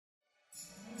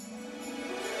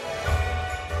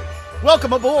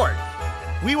Welcome aboard!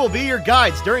 We will be your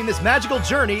guides during this magical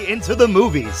journey into the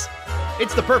movies.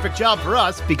 It's the perfect job for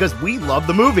us because we love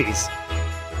the movies.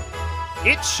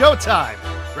 It's showtime!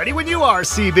 Ready when you are,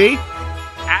 CB.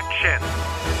 Action!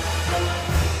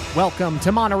 Welcome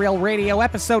to Monorail Radio,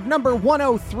 episode number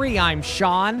 103. I'm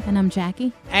Sean. And I'm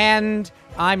Jackie. And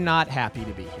I'm not happy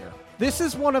to be here. This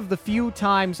is one of the few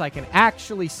times I can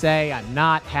actually say I'm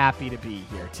not happy to be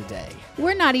here today.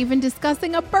 We're not even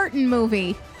discussing a Burton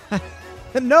movie.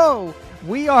 No,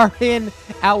 we are in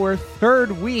our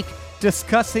third week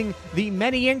discussing the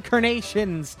many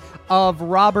incarnations of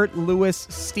Robert Louis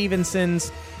Stevenson's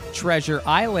Treasure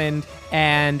Island.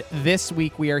 And this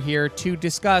week we are here to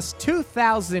discuss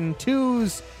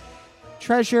 2002's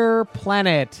Treasure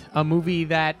Planet, a movie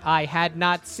that I had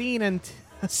not seen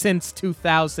since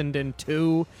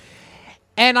 2002.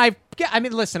 And I've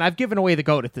given away the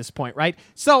goat at this point, right?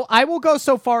 So I will go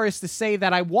so far as to say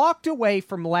that I walked away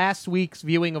from last week's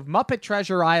viewing of Muppet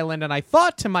Treasure Island and I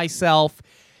thought to myself,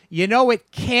 you know,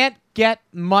 it can't get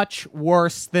much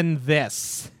worse than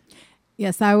this.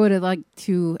 Yes, I would have liked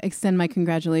to extend my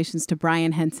congratulations to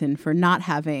Brian Henson for not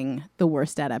having the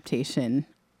worst adaptation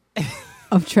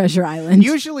of Treasure Island.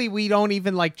 Usually we don't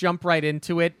even jump right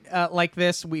into it like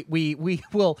this. We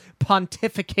will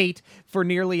pontificate for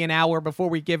nearly an hour before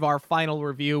we give our final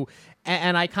review.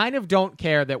 And I kind of don't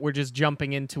care that we're just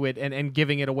jumping into it and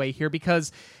giving it away here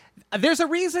because there's a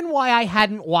reason why I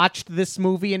hadn't watched this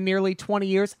movie in nearly 20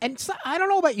 years. And so, I don't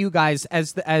know about you guys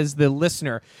as the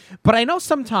listener, but I know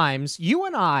sometimes you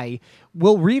and I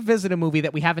will revisit a movie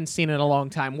that we haven't seen in a long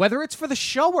time, whether it's for the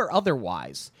show or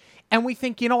otherwise. And we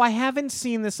think, I haven't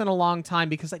seen this in a long time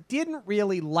because I didn't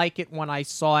really like it when I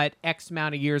saw it X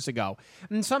amount of years ago.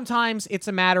 And sometimes it's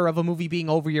a matter of a movie being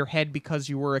over your head because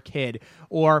you were a kid.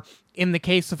 Or in the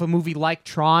case of a movie like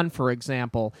Tron, for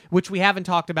example, which we haven't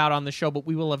talked about on the show, but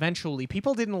we will eventually.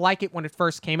 People didn't like it when it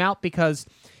first came out because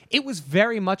it was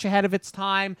very much ahead of its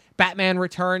time. Batman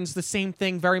Returns, the same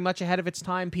thing, very much ahead of its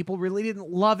time. People really didn't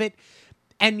love it.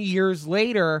 And years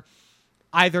later,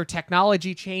 either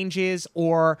technology changes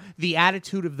or the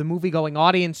attitude of the movie-going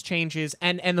audience changes,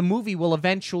 and the movie will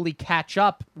eventually catch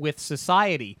up with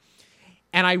society.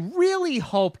 And I really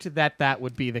hoped that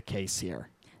would be the case here.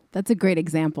 That's a great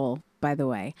example, by the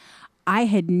way. I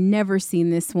had never seen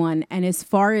this one, and as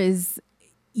far as,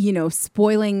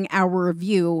 spoiling our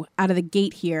review out of the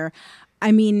gate here,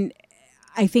 I mean,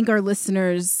 I think our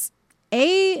listeners,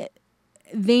 they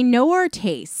know our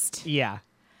taste. Yeah.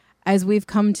 As we've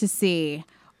come to see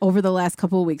over the last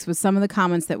couple of weeks with some of the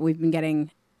comments that we've been getting,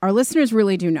 our listeners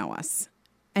really do know us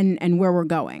and where we're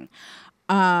going.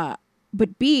 But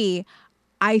B,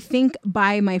 I think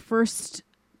by my first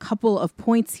couple of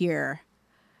points here,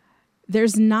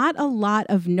 there's not a lot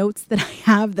of notes that I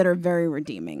have that are very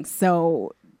redeeming.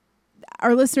 So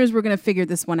our listeners were going to figure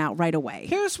this one out right away.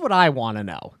 Here's what I want to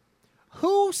know.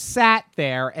 Who sat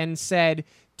there and said,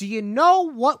 do you know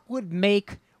what would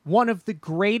make one of the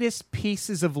greatest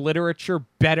pieces of literature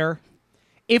better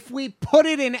if we put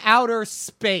it in outer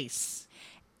space?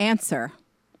 Answer.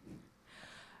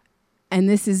 And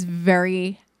this is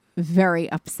very, very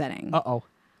upsetting. Uh-oh.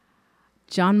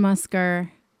 John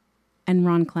Musker and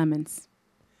Ron Clements.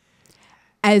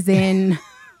 As in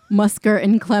Musker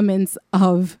and Clements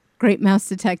of Great Mouse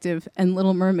Detective and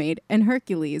Little Mermaid and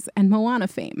Hercules and Moana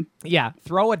fame. Yeah,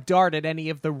 throw a dart at any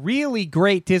of the really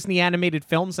great Disney animated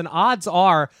films, and odds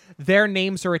are their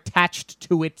names are attached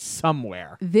to it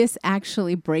somewhere. This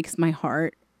actually breaks my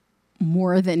heart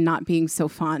more than not being so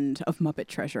fond of Muppet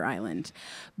Treasure Island.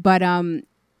 But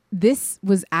this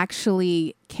was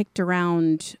actually kicked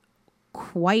around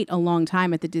quite a long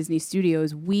time at the Disney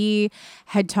Studios. We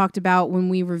had talked about when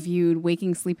we reviewed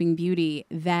Waking Sleeping Beauty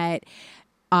that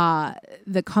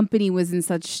the company was in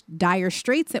such dire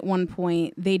straits at one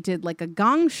point, they did a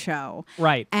gong show.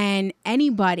 Right. And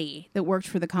anybody that worked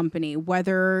for the company,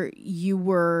 whether you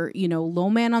were, low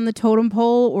man on the totem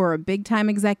pole or a big time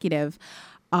executive,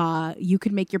 you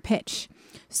could make your pitch.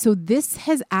 So this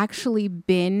has actually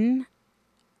been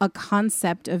a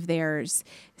concept of theirs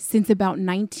since about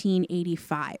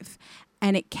 1985.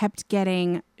 And it kept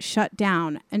getting shut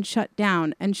down and shut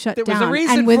down and shut down. There was a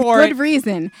reason and with for good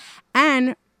reason.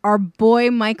 And our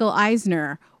boy Michael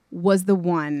Eisner was the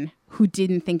one who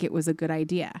didn't think it was a good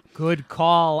idea. Good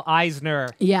call, Eisner.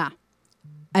 Yeah.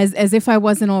 As if I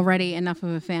wasn't already enough of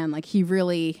a fan. He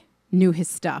really knew his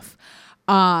stuff.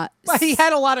 Well, he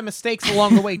had a lot of mistakes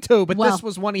along the way, too, but well, this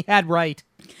was one he had right.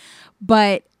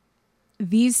 But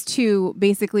these two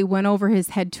basically went over his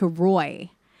head to Roy,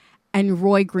 and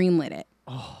Roy greenlit it.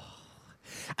 Oh.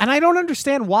 And I don't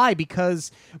understand why,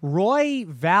 because Roy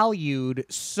valued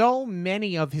so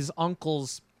many of his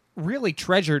uncle's really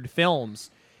treasured films.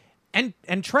 And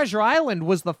Treasure Island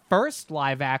was the first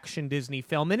live-action Disney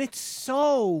film, and it's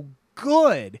so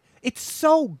good. It's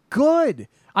so good.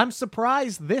 I'm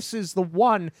surprised this is the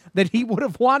one that he would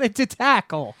have wanted to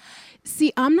tackle.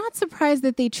 See, I'm not surprised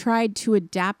that they tried to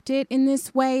adapt it in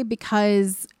this way,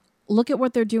 because look at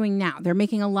what they're doing now. They're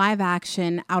making a live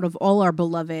action out of all our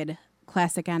beloved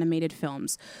classic animated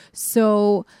films.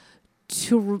 So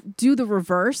to do the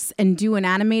reverse and do an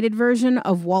animated version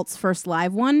of Walt's first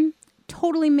live one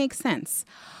totally makes sense.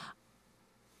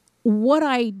 What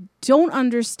I don't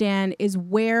understand is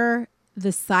where the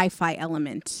sci-fi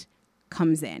element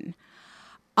comes in.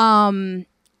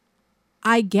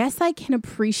 I guess I can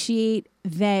appreciate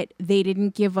that they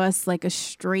didn't give us like a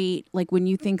straight, like when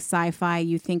you think sci-fi,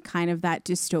 you think kind of that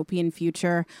dystopian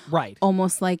future. Right.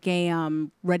 Almost like a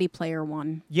Ready Player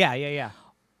One. Yeah.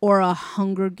 Or a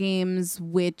Hunger Games,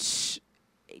 which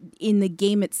in the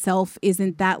game itself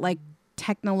isn't that like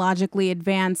technologically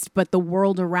advanced, but the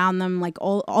world around them, like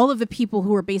all of the people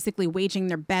who are basically waging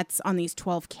their bets on these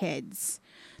 12 kids,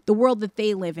 the world that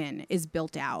they live in is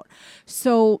built out.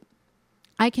 So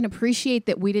I can appreciate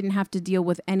that we didn't have to deal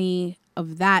with any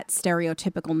of that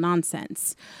stereotypical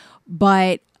nonsense,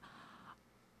 but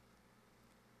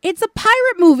it's a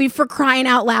pirate movie, for crying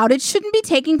out loud. It shouldn't be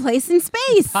taking place in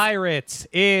space. Pirates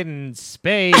in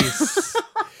space.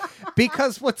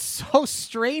 Because what's so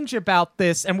strange about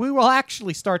this, and we will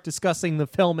actually start discussing the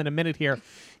film in a minute here.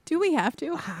 Do we have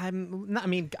to?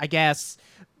 I guess.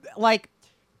 Like,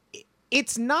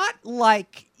 it's not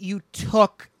like you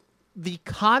took the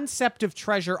concept of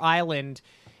Treasure Island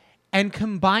and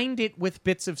combined it with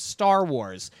bits of Star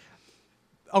Wars.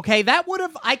 Okay,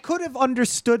 I could have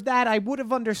understood that. I would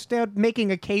have understood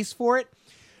making a case for it.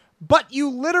 But you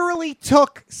literally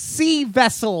took sea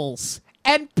vessels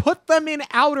and put them in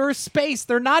outer space.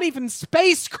 They're not even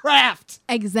spacecraft.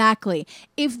 Exactly.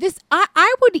 If this,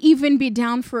 I would even be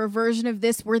down for a version of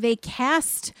this where they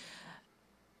cast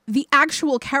the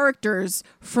actual characters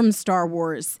from Star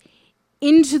Wars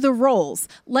into the roles.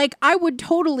 Like, I would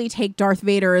totally take Darth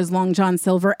Vader as Long John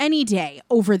Silver any day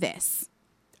over this.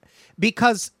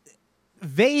 Because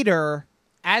Vader,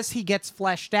 as he gets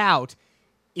fleshed out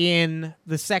in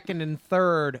the second and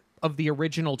third of the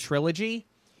original trilogy,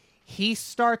 he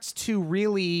starts to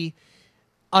really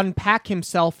unpack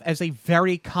himself as a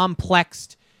very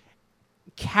complex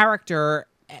character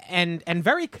and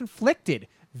very conflicted,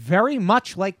 very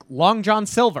much like Long John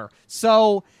Silver.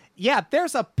 So, yeah,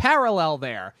 there's a parallel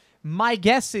there. My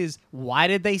guess is, why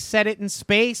did they set it in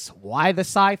space? Why the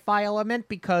sci-fi element?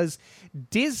 Because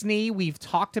Disney, we've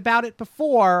talked about it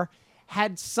before,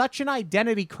 had such an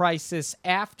identity crisis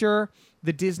after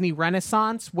the Disney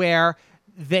Renaissance, where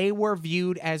they were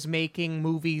viewed as making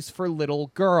movies for little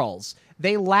girls.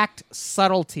 They lacked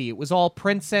subtlety. It was all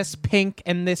princess pink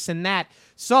and this and that.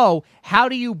 So how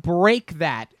do you break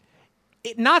that?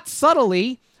 Not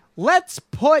subtly. Let's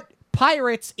put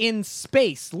pirates in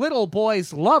space. Little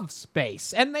boys love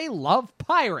space, and they love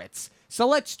pirates. So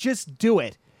let's just do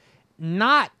it.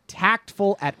 Not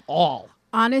tactful at all.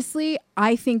 Honestly,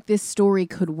 I think this story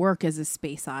could work as a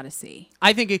space odyssey.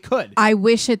 I think it could. I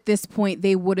wish at this point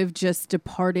they would have just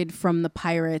departed from the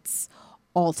pirates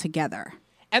altogether.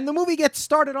 And the movie gets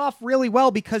started off really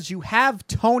well because you have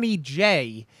Tony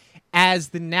Jay as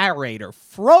the narrator.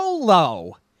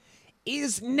 Frollo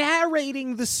is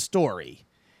narrating the story.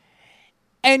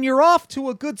 And you're off to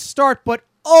a good start, but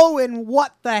oh, and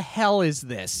what the hell is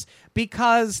this?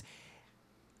 Because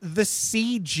the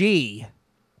CG,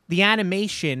 the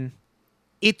animation,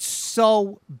 it's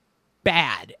so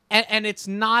bad. And it's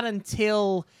not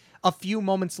until a few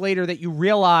moments later that you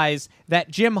realize that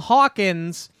Jim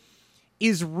Hawkins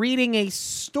is reading a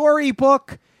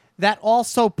storybook that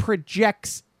also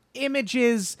projects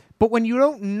images, but when you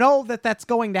don't know that that's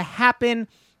going to happen,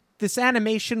 this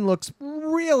animation looks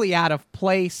really out of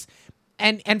place.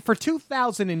 And for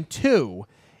 2002,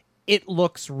 it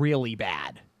looks really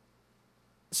bad.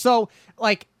 So,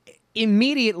 like,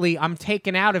 immediately I'm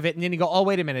taken out of it, and then you go, oh,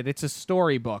 wait a minute, it's a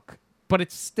storybook. But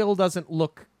it still doesn't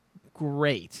look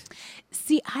great.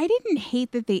 See, I didn't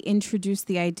hate that they introduced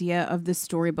the idea of the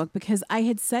storybook, because I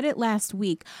had said it last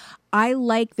week. I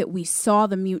like that we saw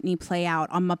the mutiny play out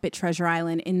on Muppet Treasure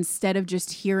Island instead of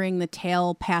just hearing the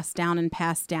tale passed down and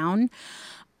passed down.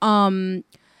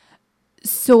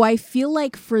 So I feel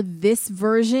like for this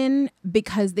version,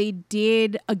 because they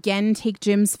did, again, take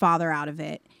Jim's father out of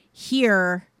it,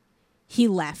 here he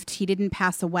left. He didn't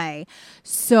pass away.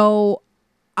 So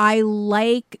I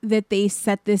like that they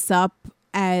set this up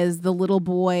as the little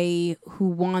boy who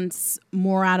wants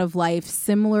more out of life,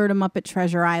 similar to Muppet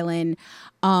Treasure Island.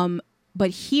 But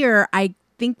here, I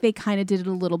think they kind of did it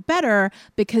a little better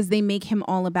because they make him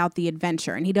all about the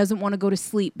adventure, and he doesn't want to go to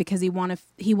sleep because he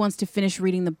wants to finish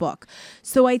reading the book.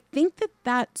 So I think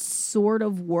that sort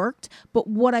of worked. But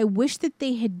what I wish that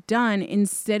they had done,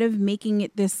 instead of making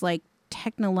it this like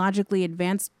technologically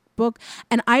advanced book,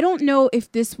 and I don't know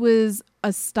if this was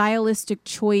a stylistic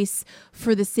choice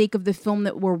for the sake of the film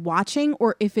that we're watching,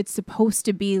 or if it's supposed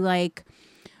to be like,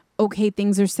 okay,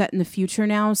 things are set in the future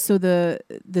now, so the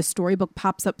storybook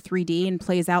pops up 3D and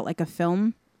plays out like a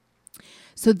film.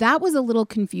 So that was a little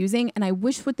confusing, and I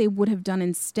wish what they would have done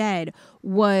instead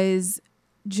was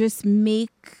just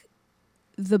make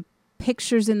the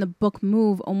pictures in the book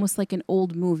move almost like an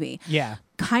old movie. Yeah.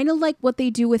 Kind of like what they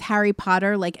do with Harry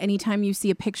Potter. Like anytime you see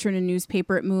a picture in a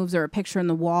newspaper, it moves, or a picture on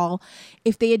the wall.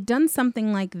 If they had done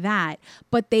something like that,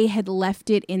 but they had left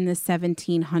it in the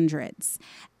 1700s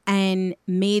and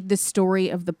made the story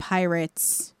of the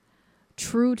pirates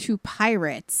true to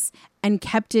pirates and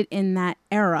kept it in that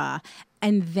era,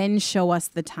 and then show us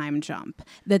the time jump,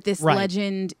 that this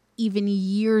legend, even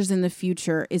years in the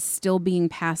future, is still being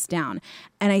passed down.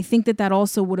 And I think that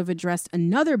also would have addressed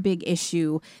another big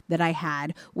issue that I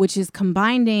had, which is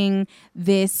combining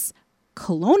this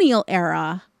colonial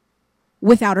era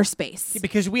with outer space.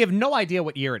 Because we have no idea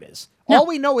what year it is. No. All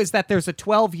we know is that there's a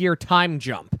 12-year time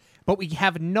jump, but we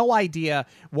have no idea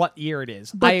what year it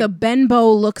is. But the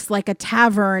Benbow looks like a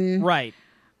tavern. Right.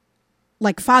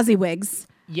 Like Fozziwigs.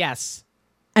 Yes.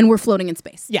 And we're floating in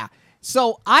space. Yeah.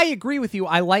 So I agree with you.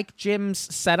 I like Jim's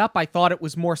setup. I thought it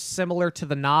was more similar to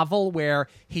the novel, where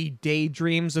he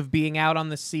daydreams of being out on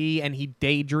the sea and he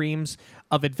daydreams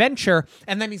of adventure,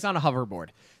 and then he's on a hoverboard.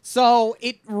 So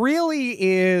it really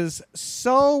is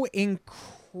so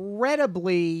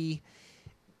incredibly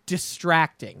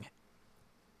distracting.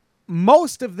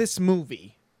 Most of this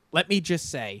movie, let me just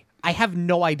say, I have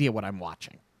no idea what I'm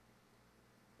watching.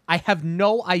 I have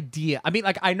no idea. I mean,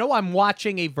 like, I know I'm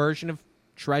watching a version of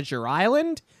Treasure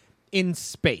Island in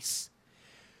space,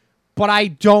 but I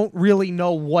don't really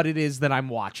know what it is that I'm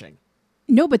watching.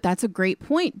 No, but that's a great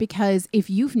point, because if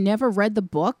you've never read the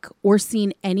book or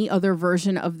seen any other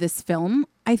version of this film,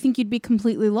 I think you'd be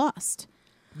completely lost.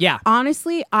 Yeah.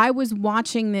 Honestly, I was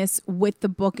watching this with the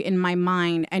book in my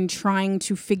mind and trying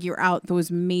to figure out those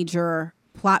major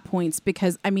plot points,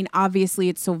 because, I mean, obviously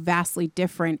it's so vastly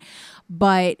different,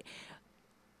 but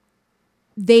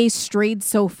they strayed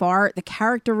so far. The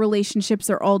character relationships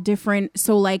are all different.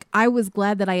 So, like, I was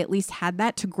glad that I at least had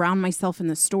that to ground myself in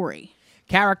the story.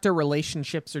 Character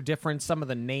relationships are different. Some of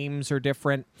the names are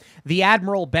different. The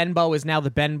Admiral Benbow is now the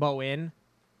Benbow Inn.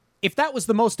 If that was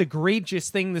the most egregious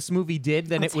thing this movie did,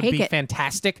 then it would be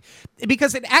fantastic,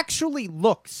 because it actually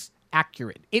looks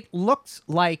accurate. It looks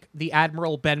like the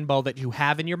Admiral Benbow that you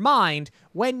have in your mind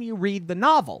when you read the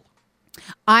novel.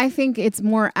 I think it's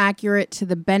more accurate to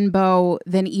the Benbow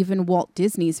than even Walt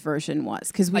Disney's version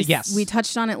was, because we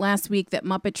touched on it last week that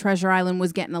Muppet Treasure Island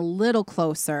was getting a little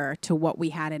closer to what we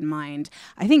had in mind.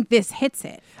 I think this hits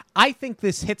it. I think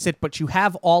this hits it, but you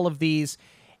have all of these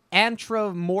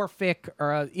anthropomorphic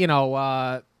or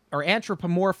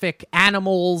anthropomorphic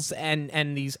animals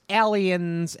and these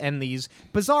aliens and these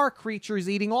bizarre creatures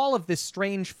eating all of this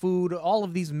strange food, all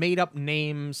of these made-up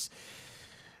names.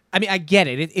 I mean, I get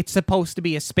it. It's supposed to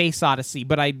be a space odyssey,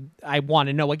 but I want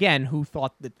to know, again, who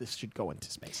thought that this should go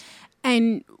into space.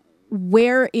 And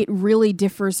where it really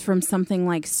differs from something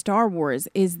like Star Wars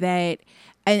is that,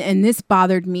 and this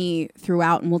bothered me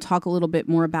throughout, and we'll talk a little bit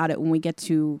more about it when we get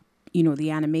to,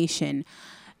 the animation.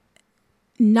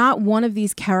 Not one of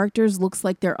these characters looks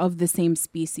like they're of the same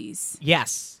species.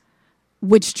 Yes.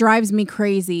 Which drives me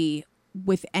crazy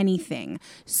with anything.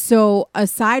 So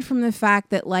aside from the fact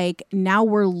that, like, now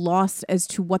we're lost as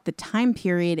to what the time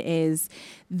period is,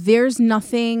 there's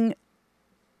nothing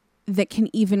that can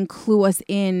even clue us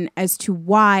in as to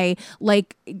why.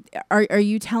 Like, are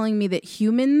you telling me that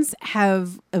humans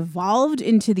have evolved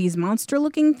into these monster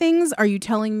looking things? Are you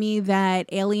telling me that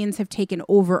aliens have taken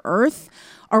over Earth?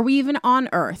 Are we even on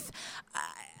Earth?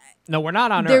 No, we're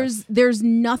not on Earth. There's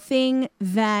nothing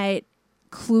that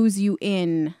clues you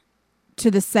in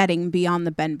to the setting beyond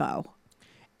the Benbow.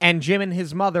 And Jim and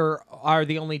his mother are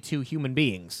the only two human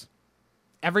beings.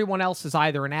 Everyone else is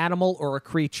either an animal or a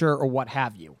creature or what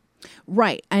have you.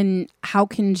 Right. And how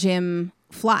can Jim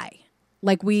fly?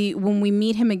 Like, when we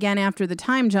meet him again after the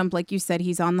time jump, like you said,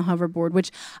 he's on the hoverboard,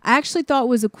 which I actually thought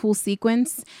was a cool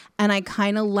sequence. And I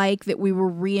kind of like that we were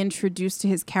reintroduced to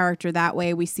his character that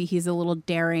way. We see he's a little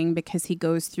daring because he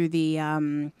goes through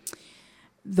the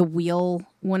the wheel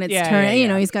when it's Yeah, turning. yeah, You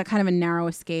know, yeah. he's got kind of a narrow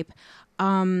escape.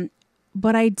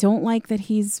 But I don't like that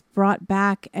he's brought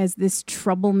back as this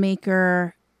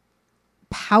troublemaker,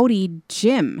 pouty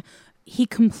Jim. He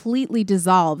completely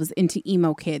dissolves into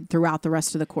emo kid throughout the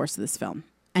rest of the course of this film.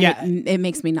 And Yeah. it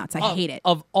makes me nuts. I hate it.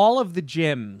 Of all of the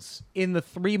Jims in the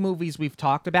 3 movies we've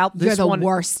talked about, You're this the one,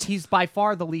 worst. He's by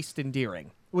far the least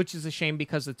endearing, which is a shame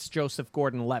because it's Joseph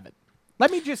Gordon-Levitt.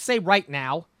 Let me just say right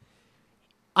now,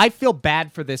 I feel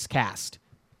bad for this cast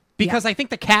because I think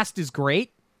the cast is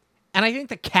great, and I think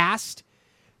the cast,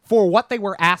 for what they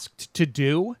were asked to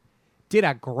do, did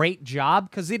a great job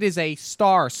because it is a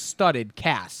star-studded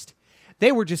cast.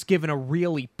 They were just given a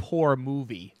really poor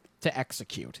movie to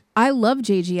execute. I love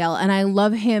JGL and I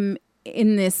love him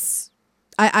in this.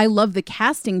 I love the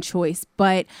casting choice,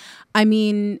 but I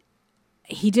mean,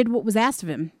 he did what was asked of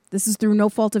him. This is through no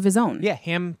fault of his own. Yeah,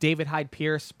 him, David Hyde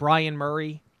Pierce, Brian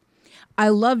Murray, I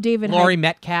love David Laurie Hyde.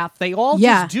 Metcalf. They all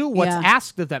Yeah, just do what's yeah.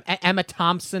 asked of them. Emma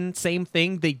Thompson, same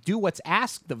thing. They do what's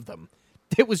asked of them.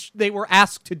 They were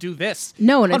asked to do this.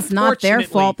 No, and it's not their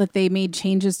Unfortunately- fault that they made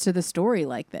changes to the story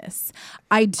like this.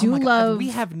 I do Oh my God, love. we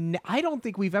have. I don't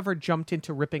think we've ever jumped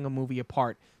into ripping a movie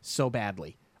apart so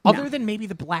badly, other than maybe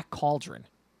the Black Cauldron.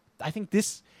 I think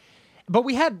this. But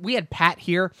we had Pat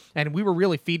here, and we were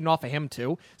really feeding off of him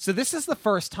too. So this is the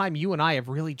first time you and I have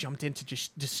really jumped into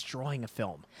just destroying a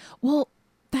film. Well,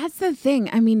 that's the thing.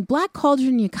 I mean, Black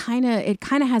Cauldron, it kind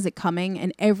of has it coming,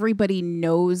 and everybody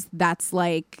knows that's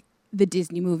like the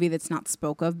Disney movie that's not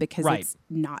spoke of because Right. it's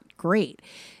not great.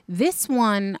 This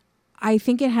one, I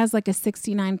think it has like a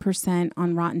 69%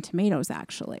 on Rotten Tomatoes,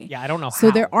 actually. Yeah, I don't know So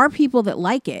how. there are people that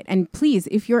like it, and please,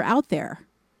 if you're out there,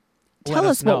 Let tell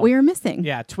us us what know. we are missing.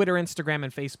 Yeah, Twitter, Instagram,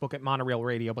 and Facebook at Monorail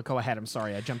Radio. But go ahead. I'm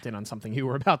sorry. I jumped in on something you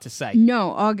were about to say.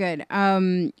 No, all good.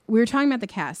 We were talking about the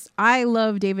cast. I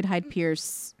love David Hyde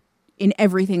Pierce in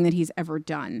everything that he's ever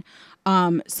done.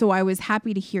 So I was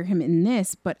happy to hear him in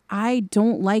this, but I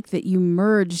don't like that you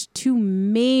merged 2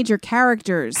 major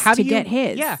characters to get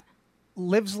his. Yeah.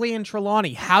 Livesley and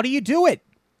Trelawney. How do you do it?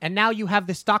 And now you have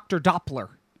this Dr. Doppler.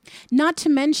 Not to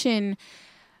mention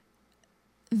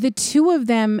the 2 of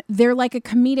them, they're like a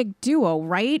comedic duo,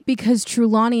 right? Because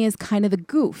Trelawney is kind of the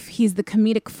goof. He's the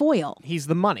comedic foil. He's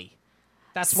the money.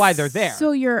 That's why they're there.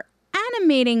 So you're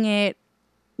animating it.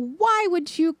 Why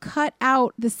would you cut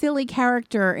out the silly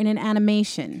character in an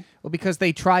animation? Well, because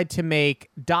they tried to make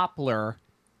Doppler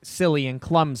silly and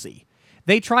clumsy.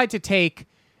 They tried to take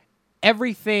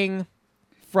everything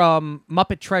from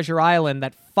Muppet Treasure Island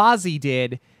that Fozzie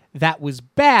did that was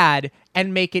bad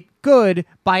and make it good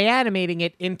by animating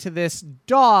it into this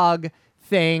dog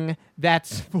thing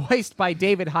that's voiced by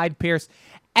David Hyde Pierce,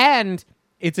 and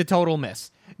it's a total miss.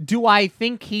 Do I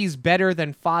think he's better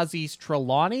than Fozzie's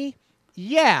Trelawney?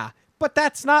 Yeah, but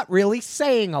that's not really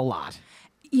saying a lot.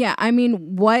 Yeah, I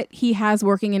mean, what he has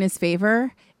working in his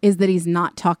favor is that he's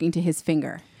not talking to his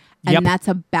finger. And Yep. that's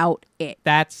about it.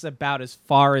 That's about as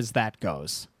far as that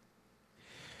goes.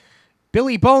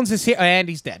 Billy Bones is here, and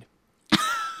he's dead.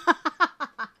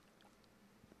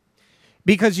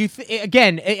 Because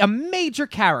again, a major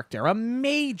character,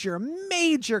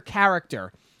 major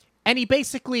character, and he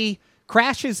basically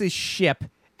crashes his ship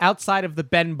outside of the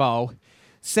Benbow,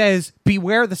 says,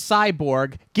 "Beware the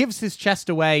cyborg," gives his chest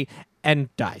away,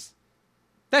 and dies.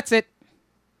 That's it.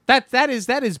 That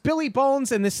is Billy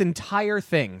Bones and this entire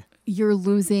thing. You're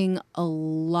losing a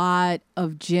lot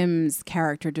of Jim's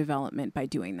character development by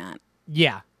doing that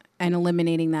Yeah. and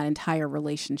eliminating that entire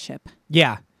relationship.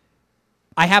 Yeah.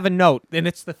 I have a note, and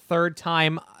it's the 3rd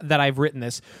time that I've written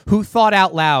this. Who thought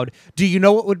out loud, do you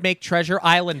know what would make Treasure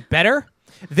Island better?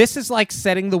 This is like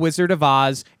setting the Wizard of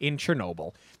Oz in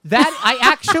Chernobyl. That I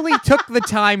actually took the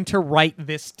time to write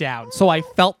this down, so I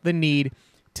felt the need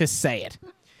to say it.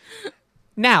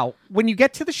 Now, when you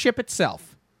get to the ship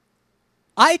itself,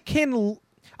 I can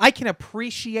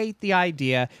appreciate the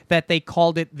idea that they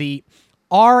called it the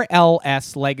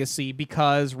RLS Legacy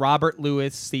because Robert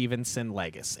Louis Stevenson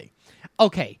Legacy.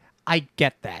 Okay, I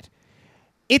get that.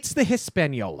 It's the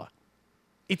Hispaniola.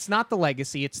 It's not the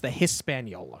Legacy, it's the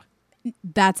Hispaniola.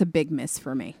 That's a big miss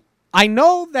for me. I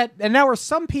know that, and there are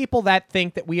some people that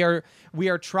think that we are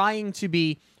trying to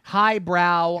be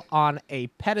highbrow on a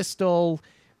pedestal,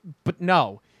 but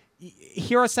no.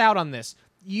 Hear us out on this.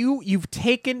 You've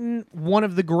taken one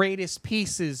of the greatest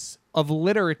pieces of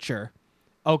literature,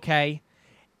 okay,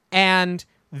 and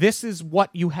this is what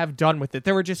you have done with it.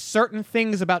 There are just certain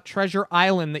things about Treasure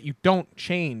Island that you don't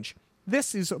change.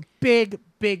 This is a big,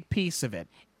 big piece of it.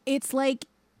 It's like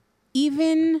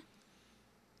even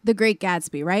The Great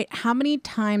Gatsby, right? How many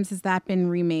times has that been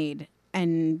remade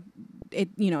and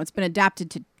it's been adapted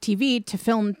to TV, to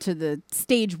film, to the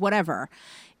stage, whatever.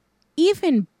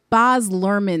 Even Baz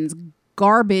Luhrmann's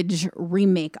garbage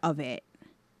remake of it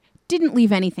didn't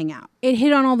leave anything out. It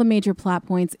hit on all the major plot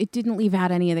points. It didn't leave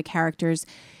out any of the characters.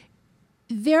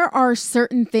 There are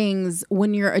certain things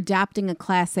when you're adapting a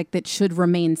classic that should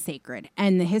remain sacred,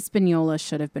 and the Hispaniola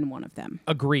should have been one of them.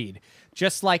 Agreed.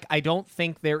 Just like I don't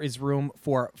think there is room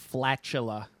for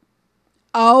flatula.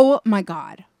 Oh my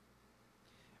God.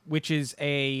 Which is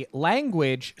a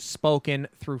language spoken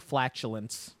through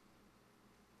flatulence.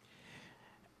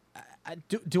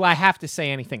 Do I have to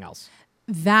say anything else?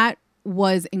 That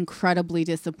was incredibly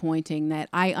disappointing. That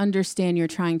I understand you're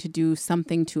trying to do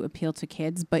something to appeal to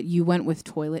kids, but you went with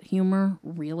toilet humor?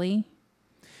 Really?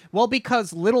 Well,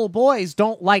 because little boys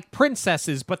don't like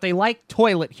princesses, but they like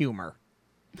toilet humor.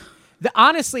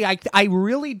 Honestly, I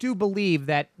really do believe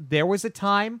that there was a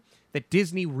time that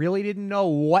Disney really didn't know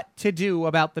what to do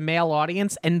about the male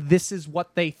audience, and this is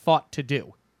what they thought to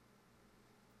do.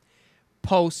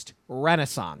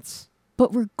 Post-Renaissance.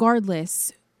 But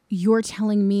regardless, you're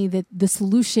telling me that the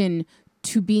solution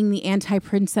to being the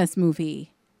anti-princess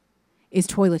movie is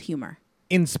toilet humor.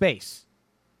 In space.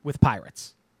 With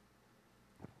pirates.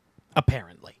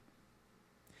 Apparently.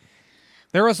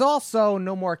 There is also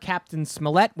no more Captain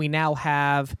Smollett. We now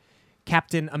have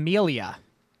Captain Amelia.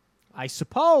 I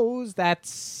suppose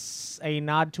that's a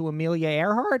nod to Amelia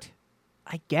Earhart?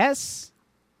 I guess.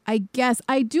 I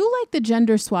do like the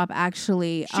gender swap,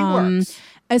 actually. She works.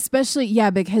 Especially,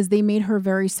 because they made her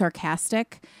very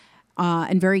sarcastic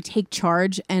and very take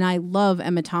charge. And I love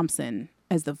Emma Thompson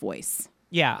as the voice.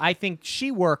 Yeah, I think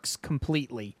she works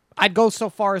completely. I'd go so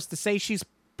far as to say she's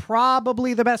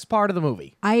probably the best part of the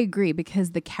movie. I agree,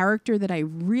 because the character that I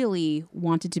really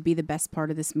wanted to be the best part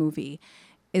of this movie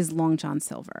is Long John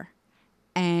Silver.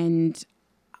 And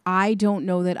I don't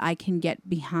know that I can get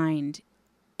behind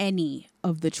any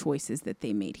of the choices that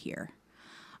they made here.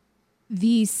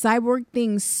 The cyborg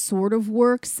thing sort of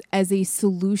works as a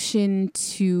solution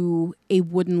to a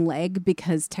wooden leg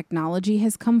because technology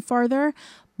has come farther,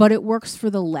 but it works for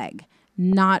the leg,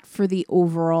 not for the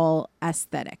overall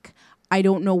aesthetic. I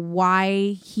don't know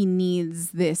why he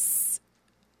needs this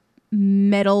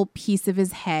metal piece of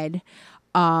his head.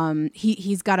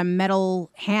 He's got a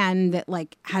metal hand that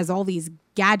has all these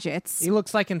gadgets. He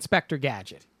looks like Inspector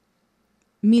Gadget.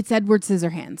 Meets Edward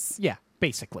Scissorhands. Yeah,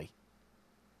 basically.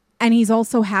 And he's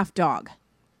also half dog,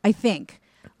 I think.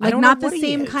 Not the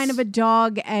same kind of a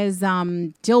dog as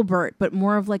Dilbert, but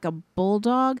more of like a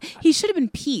bulldog. He should have been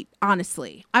Pete,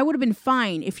 honestly. I would have been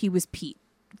fine if he was Pete.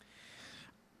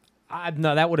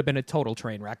 No, that would have been a total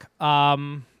train wreck.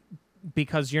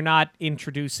 Because you're not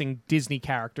introducing Disney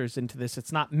characters into this.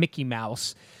 It's not Mickey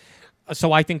Mouse.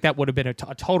 So I think that would have been a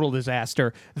total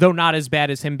disaster, though not as bad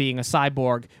as him being a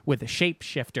cyborg with a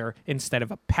shapeshifter instead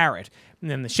of a parrot. And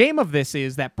then the shame of this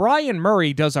is that Brian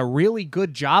Murray does a really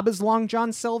good job as Long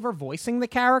John Silver voicing the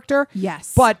character.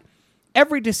 Yes. But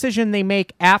every decision they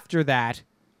make after that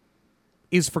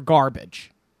is for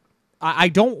garbage. I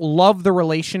don't love the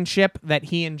relationship that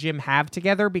he and Jim have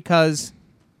together because,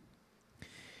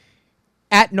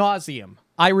 ad nauseum,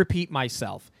 I repeat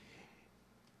myself,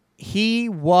 he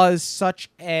was such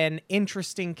an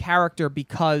interesting character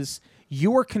because you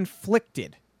were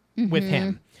conflicted with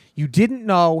him. You didn't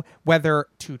know whether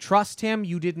to trust him.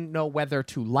 You didn't know whether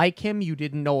to like him. You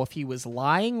didn't know if he was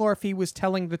lying or if he was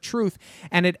telling the truth.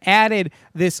 And it added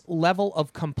this level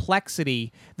of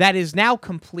complexity that is now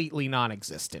completely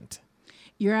non-existent.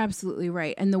 You're absolutely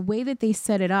right. And the way that they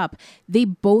set it up, they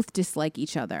both dislike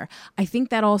each other. I think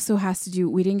that also has to do,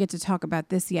 we didn't get to talk about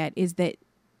this yet, is that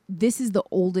this is the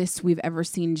oldest we've ever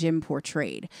seen Jim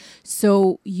portrayed.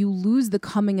 So you lose the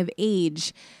coming of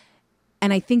age.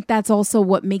 And I think that's also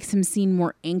what makes him seem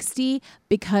more angsty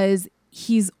because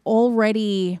he's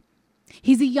a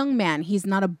young man. He's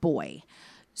not a boy.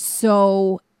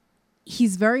 So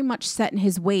he's very much set in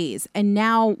his ways. And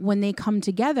now when they come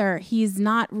together, he's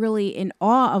not really in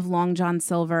awe of Long John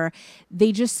Silver.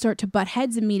 They just start to butt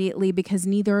heads immediately because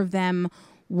neither of them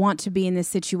want to be in this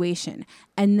situation.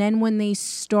 And then when they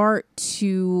start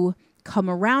to come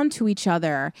around to each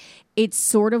other, it's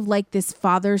sort of like this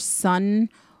father-son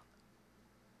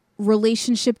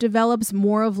relationship develops,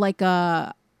 more of like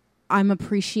I'm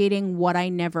appreciating what I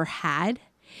never had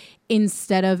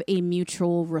instead of a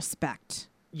mutual respect.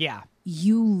 Yeah.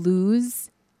 You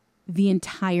lose the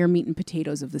entire meat and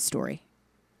potatoes of the story.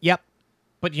 Yep.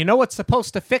 But you know what's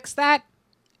supposed to fix that?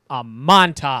 A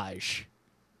montage.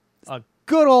 A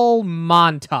good old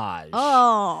montage.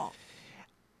 Oh.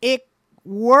 It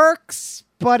works,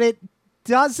 but it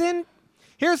doesn't.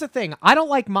 Here's the thing. I don't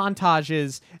like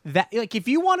montages that, like, if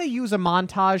you want to use a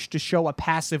montage to show a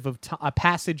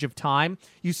passage of time,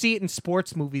 you see it in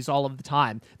sports movies all of the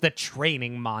time. The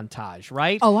training montage,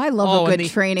 right? Oh, I love a good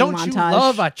training montage. Don't you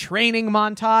love a training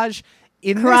montage?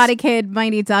 In Karate Kid,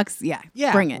 Mighty Ducks, yeah,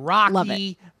 bring it. Rocky, love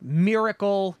it.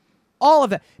 Miracle, all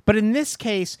of that. But in this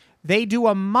case, they do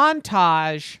a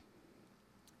montage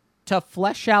to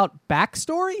flesh out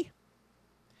backstory,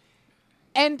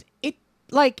 and it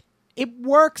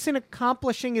works in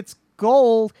accomplishing its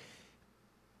goal,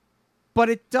 but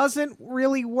it doesn't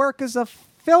really work as a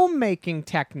filmmaking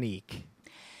technique.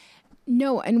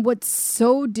 No, and what's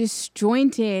so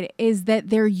disjointed is that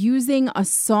they're using a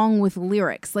song with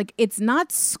lyrics. Like, it's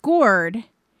not scored.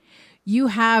 You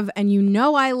have, and you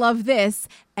know I love this,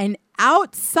 an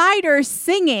outsider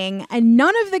singing, and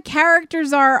none of the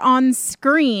characters are on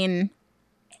screen.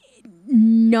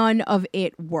 None of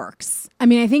it works. I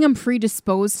mean, I think I'm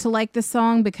predisposed to like the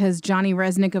song because Johnny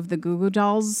Resnick of the Goo Goo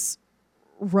Dolls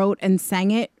wrote and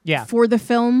sang it for the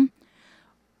film.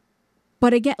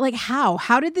 But again, like, how?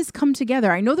 How did this come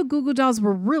together? I know the Goo Goo Dolls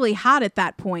were really hot at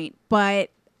that point,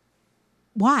 but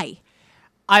why?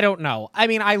 I don't know. I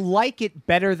mean, I like it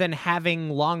better than having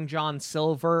Long John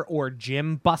Silver or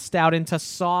Jim bust out into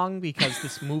song because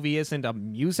this movie isn't a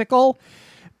musical.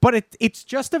 But it's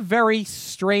just a very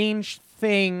strange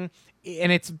thing,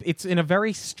 and it's in a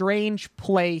very strange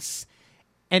place,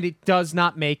 and it does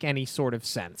not make any sort of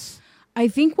sense. I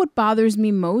think what bothers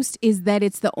me most is that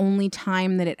it's the only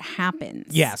time that it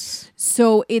happens. Yes.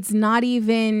 So it's not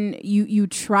even, you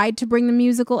tried to bring the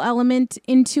musical element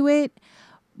into it,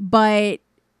 but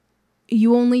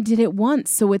you only did it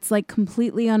once. So it's like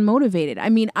completely unmotivated. I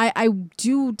mean, I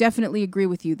do definitely agree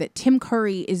with you that Tim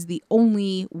Curry is the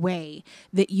only way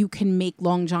that you can make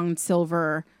Long John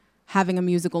Silver having a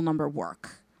musical number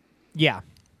work. Yeah.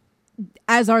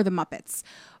 As are the Muppets.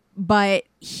 But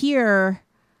here,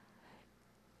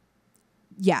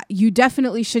 yeah, you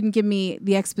definitely shouldn't give me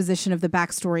the exposition of the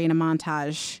backstory in a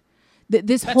montage.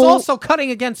 That's also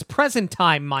cutting against present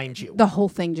time, mind you. The whole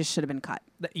thing just should have been cut.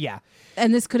 Yeah.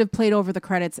 And this could have played over the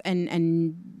credits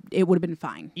and it would have been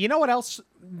fine. You know what else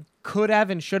could have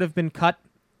and should have been cut?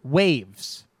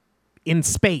 Waves in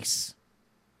space.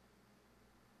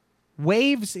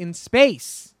 Waves in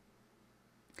space.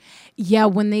 Yeah,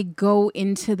 when they go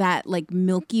into that like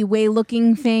Milky Way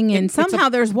looking thing and somehow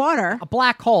there's water. A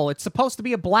black hole. It's supposed to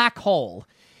be a black hole.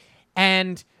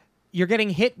 And you're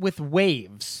getting hit with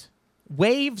waves.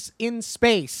 Waves in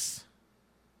space.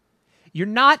 You're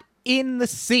not in the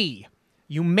sea.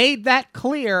 You made that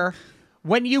clear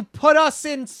when you put us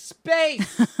in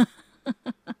space.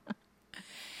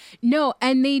 No,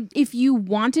 and if you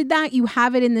wanted that, you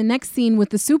have it in the next scene with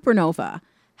the supernova.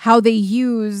 How they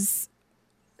use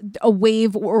a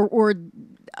wave or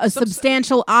a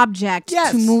substantial object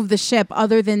to move the ship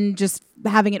other than just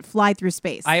having it fly through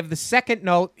space. I have the second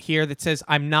note here that says,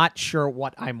 I'm not sure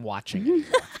what I'm watching.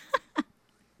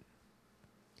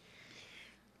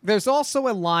 There's also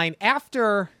a line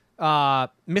after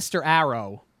Mr.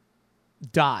 Arrow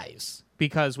dies,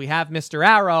 because we have Mr.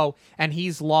 Arrow and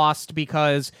he's lost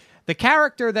because the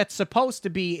character that's supposed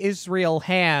to be Israel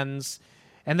Hands,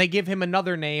 and they give him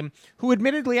another name, who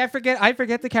admittedly I forget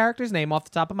the character's name off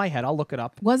the top of my head. I'll look it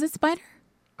up. Was it Spider?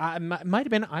 Might have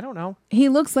been. I don't know. He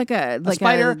looks like a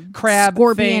spider, crab,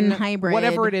 scorpion thing, hybrid,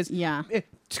 whatever it is. Yeah.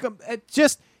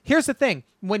 Just here's the thing: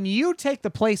 when you take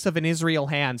the place of an Israel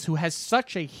Hands, who has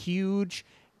such a huge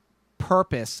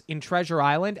purpose in Treasure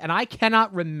Island, and I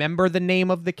cannot remember the name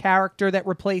of the character that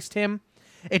replaced him,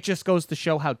 it just goes to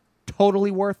show how totally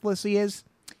worthless he is.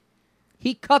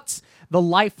 He cuts the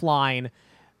lifeline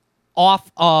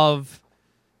off of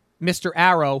Mr.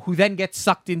 Arrow, who then gets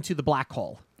sucked into the black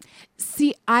hole.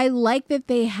 See, I like that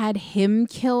they had him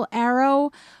kill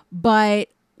Arrow, but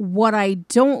what I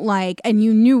don't like, and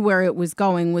you knew where it was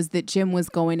going, was that Jim was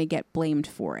going to get blamed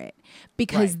for it.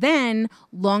 Because then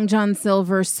Long John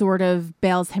Silver sort of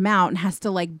bails him out and has to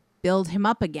like build him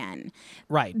up again.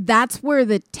 Right. That's where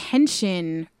the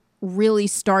tension really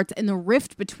starts and the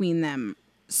rift between them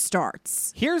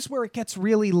starts. Here's where it gets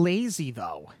really lazy,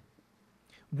 though.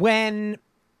 When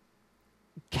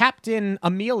Captain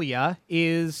Amelia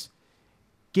is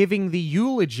giving the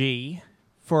eulogy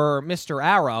for Mr.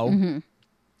 Arrow,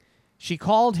 she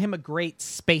called him a great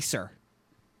spacer.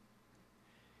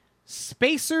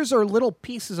 Spacers are little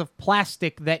pieces of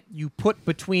plastic that you put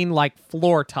between, like,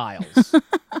 floor tiles.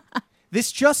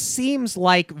 This just seems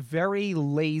like very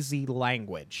lazy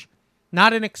language.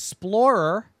 Not an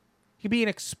explorer. You could be an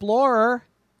explorer.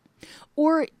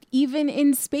 Or even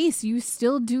in space, you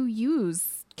still do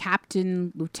use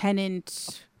captain,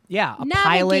 lieutenant, Yeah, a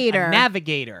pilot, Navigator. a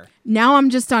navigator. Now I'm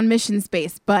just on mission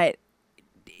space, but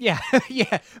Yeah,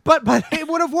 yeah, but it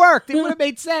would have worked. It would have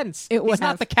made sense. It would He's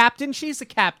not have. the captain. She's the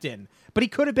captain. But he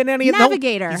could have been any of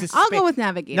Navigator. No, he's a I'll go with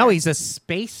navigator. No, he's a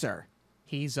spacer.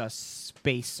 He's a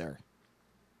spacer.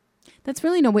 that's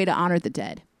really no way to honor the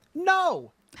dead.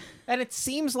 No, and it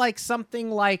seems like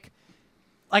something like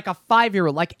a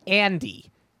 5-year-old, like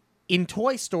Andy in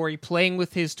Toy Story, playing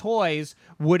with his toys,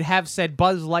 would have said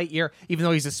Buzz Lightyear, even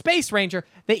though he's a space ranger,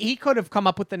 that he could have come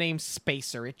up with the name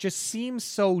Spacer. It just seems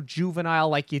so juvenile,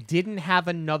 like you didn't have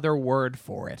another word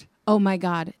for it. Oh my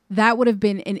God. That would have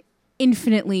been an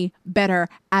infinitely better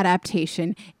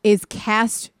adaptation, is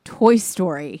cast Toy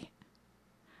Story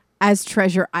as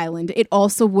Treasure Island. It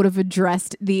also would have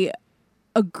addressed the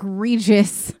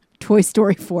egregious Toy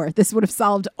Story 4. This would have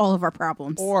solved all of our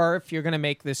problems. Or if you're going to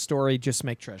make this story, just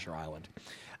make Treasure Island.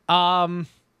 Do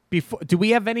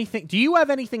you have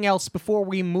anything else before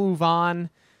we move on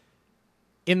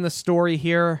in the story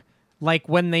here? Like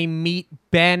when they meet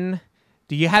Ben,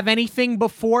 do you have anything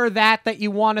before that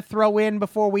you want to throw in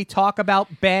before we talk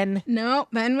about Ben? No,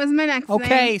 Ben was my next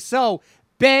Okay, thing. so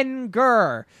Ben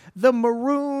Gur, the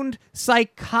marooned,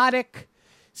 psychotic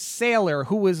sailor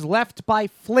who was left by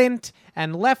Flint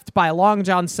and left by Long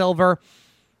John Silver,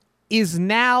 is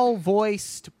now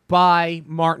voiced by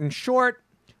Martin Short.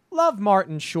 Love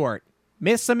Martin Short.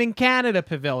 Miss him in Canada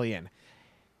Pavilion.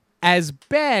 As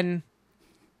Ben,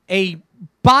 a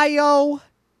bioelectronic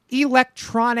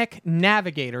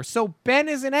navigator. So Ben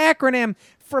is an acronym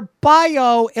for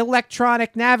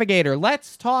bioelectronic navigator.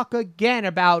 Let's talk again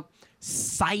about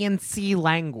science-y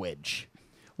language.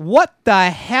 What the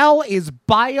hell is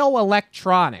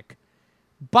bioelectronic?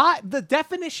 The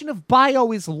definition of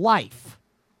bio is life.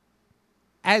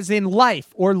 As in life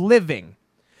or living.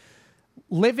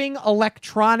 Living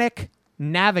electronic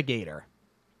navigator.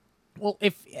 Well,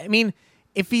 if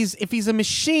he's a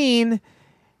machine,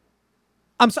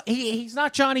 he's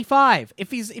not Johnny Five.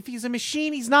 If he's a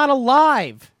machine, he's not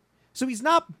alive. So he's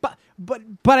not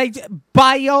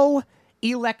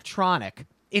bioelectronic.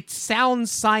 It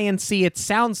sounds science-y. It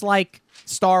sounds like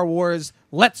Star Wars.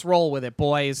 Let's roll with it,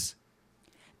 boys.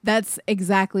 That's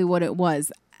exactly what it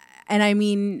was. And I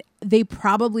mean, they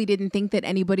probably didn't think that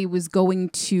anybody was going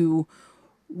to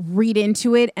read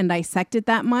into it and dissect it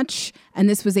that much. And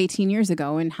this was 18 years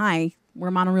ago. And hi, we're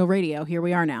Monorail Radio. Here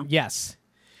we are now. Yes.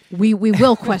 We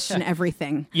will question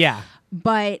everything. Yeah.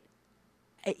 But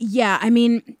yeah, I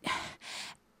mean,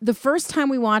 the first time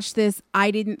we watched this, I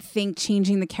didn't think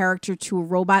changing the character to a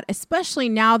robot, especially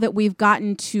now that we've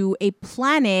gotten to a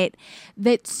planet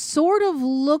that sort of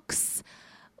looks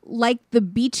like the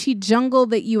beachy jungle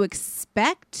that you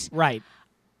expect. Right.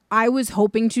 I was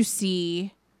hoping to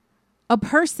see a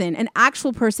person, an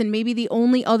actual person, maybe the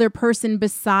only other person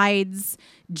besides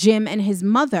Jim and his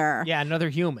mother. Yeah, another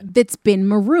human. That's been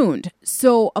marooned.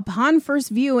 So upon first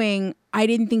viewing, I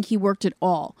didn't think he worked at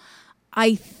all.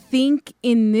 I think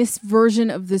in this version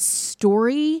of the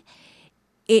story,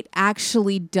 it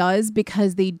actually does,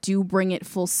 because they do bring it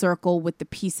full circle with the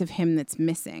piece of him that's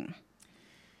missing.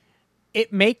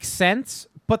 It makes sense,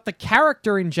 but the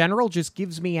character in general just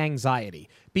gives me anxiety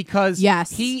because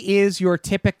Yes. he is your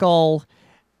typical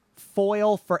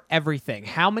foil for everything.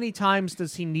 How many times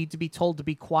does he need to be told to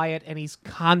be quiet and he's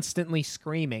constantly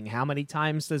screaming? How many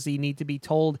times does he need to be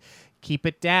told, keep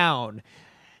it down?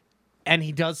 And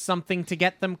he does something to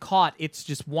get them caught. It's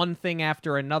just one thing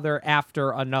after another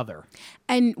after another.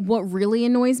 And what really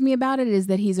annoys me about it is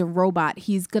that he's a robot.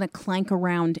 He's going to clank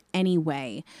around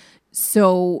anyway.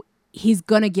 So he's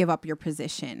going to give up your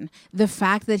position. The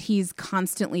fact that he's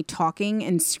constantly talking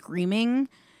and screaming,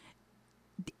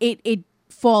 it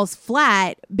falls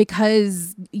flat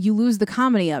because you lose the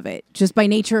comedy of it just by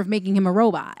nature of making him a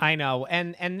robot. I know.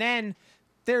 And then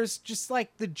there's just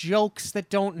like the jokes that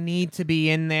don't need to be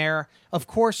in there. Of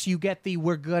course you get the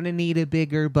we're gonna need a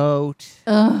bigger boat.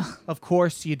 Ugh. Of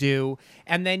course you do.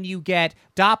 And then you get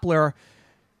Doppler,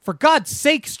 for God's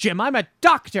sakes, Jim, I'm a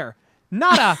doctor.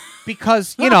 Not a,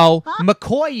 because, you know,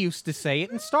 McCoy used to say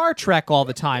it in Star Trek all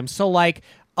the time. So, like,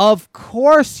 of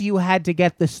course you had to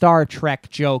get the Star Trek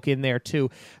joke in there, too.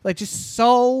 Like, just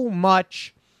so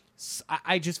much,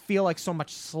 I just feel like so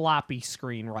much sloppy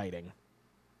screenwriting.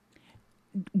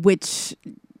 Which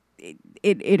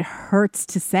it hurts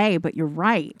to say, but you're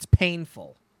right. It's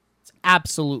painful. It's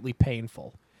absolutely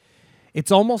painful.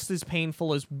 It's almost as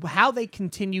painful as how they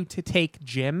continue to take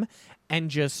Jim and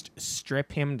just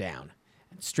strip him down.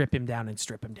 And strip him down and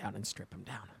strip him down and strip him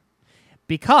down.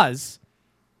 Because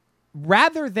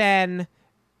rather than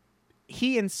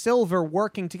he and Silver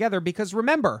working together, because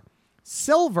remember,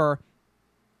 Silver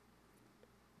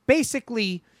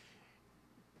basically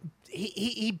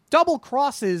he double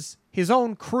crosses his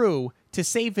own crew to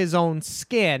save his own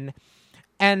skin,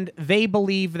 and they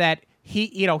believe that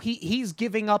he's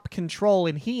giving up control,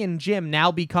 and he and Jim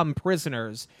now become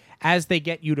prisoners as they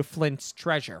get you to Flint's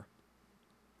treasure.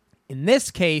 In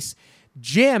this case,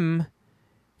 Jim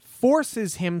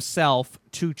forces himself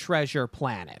to Treasure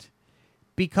Planet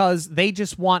because they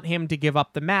just want him to give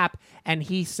up the map, and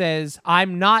he says,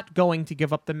 I'm not going to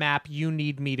give up the map. You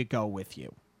need me to go with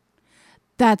you.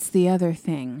 That's the other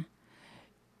thing.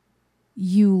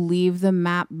 You leave the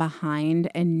map behind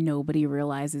and nobody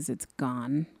realizes it's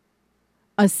gone.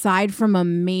 Aside from a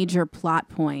major plot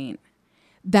point,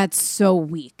 that's so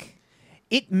weak.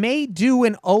 It may do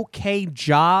an okay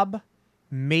job,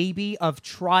 maybe, of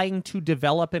trying to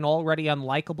develop an already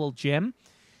unlikable Jim,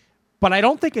 but I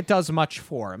don't think it does much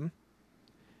for him.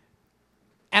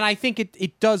 And I think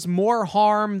it does more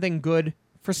harm than good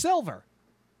for Silver.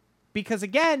 Because,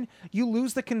 again, you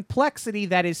lose the complexity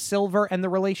that is Silver and the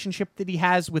relationship that he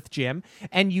has with Jim,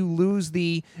 and you lose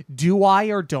the do I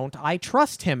or don't I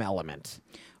trust him element.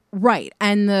 Right,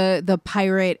 and the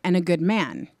pirate and a good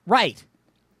man. Right.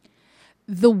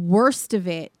 The worst of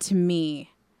it, to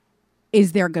me,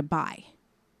 is their goodbye.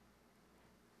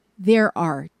 There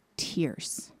are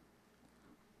tears.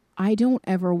 I don't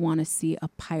ever want to see a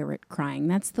pirate crying.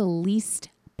 That's the least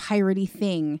piratey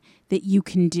thing that you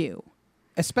can do.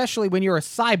 Especially when you're a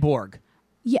cyborg.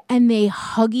 Yeah, and they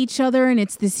hug each other and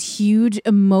it's this huge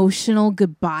emotional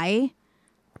goodbye.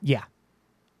 Yeah.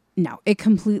 No, it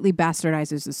completely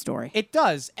bastardizes the story. It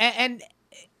does. And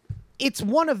it's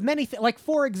one of many things. Like,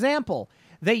 for example,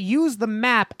 they use the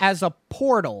map as a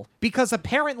portal because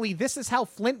apparently this is how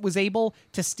Flint was able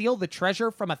to steal the treasure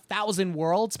from 1,000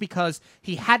 worlds, because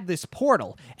he had this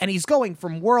portal and he's going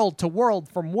from world to world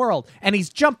from world and he's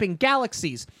jumping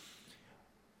galaxies.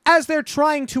 As they're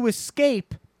trying to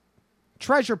escape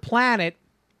Treasure Planet,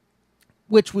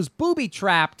 which was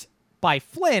booby-trapped by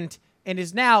Flint and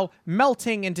is now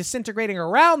melting and disintegrating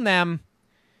around them,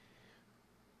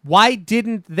 why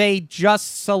didn't they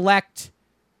just select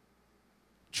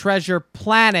Treasure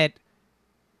Planet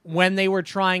when they were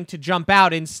trying to jump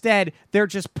out? Instead, they're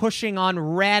just pushing on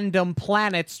random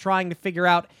planets trying to figure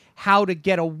out how to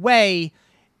get away.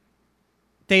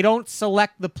 They don't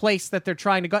select the place that they're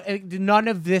trying to go. None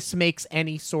of this makes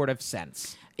any sort of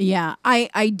sense. Yeah,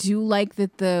 I do like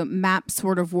that the map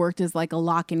sort of worked as like a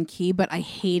lock and key, but I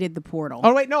hated the portal.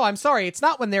 Oh, wait, no, I'm sorry. It's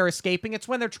not when they're escaping. It's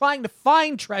when they're trying to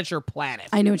find Treasure Planet.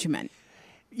 I know what you meant.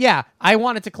 Yeah, I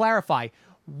wanted to clarify.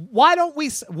 Why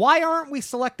aren't we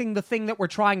selecting the thing that we're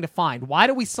trying to find? Why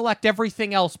do we select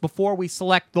everything else before we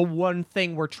select the one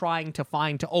thing we're trying to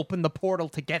find to open the portal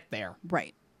to get there?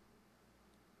 Right.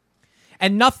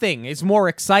 And nothing is more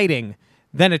exciting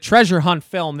than a treasure hunt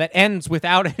film that ends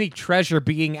without any treasure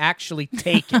being actually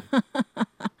taken.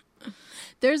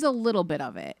 There's a little bit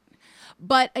of it.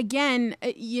 But again,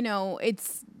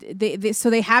 it's so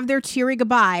they have their teary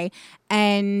goodbye,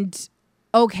 and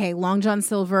okay, Long John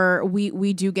Silver,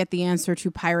 we do get the answer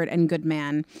to pirate and good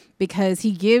man, because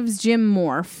he gives Jim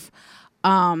Morph,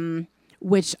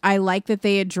 which I like that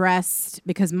they addressed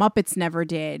because Muppets never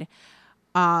did.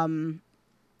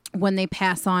 When they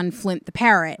pass on Flint the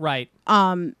parrot. Right.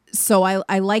 So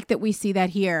I like that we see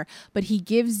that here, but he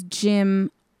gives Jim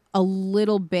a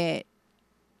little bit,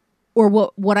 or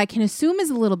what I can assume is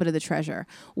a little bit of the treasure.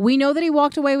 We know that he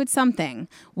walked away with something.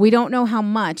 We don't know how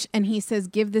much, and he says,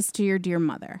 give this to your dear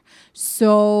mother.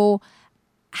 So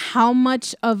how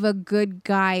much of a good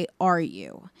guy are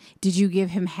you? Did you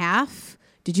give him half?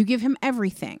 Did you give him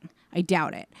everything? I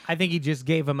doubt it. I think he just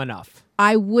gave him enough.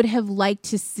 I would have liked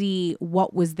to see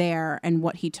what was there and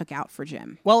what he took out for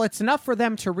Jim. Well, it's enough for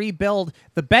them to rebuild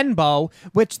the Benbow,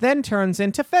 which then turns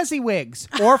into Fezziwigs,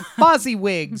 or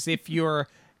Fozziwigs if you're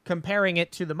comparing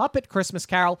it to the Muppet Christmas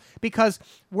Carol, because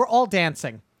we're all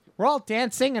dancing. We're all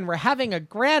dancing and we're having a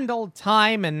grand old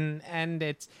time, and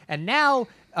now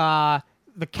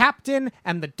the captain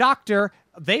and the doctor,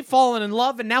 they've fallen in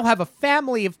love and now have a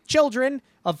family of children,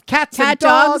 of cats and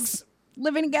dogs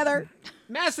living together.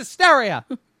 Mass hysteria.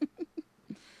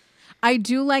 I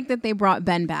do like that they brought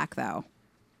Ben back, though.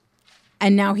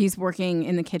 And now he's working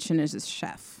in the kitchen as a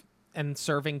chef. And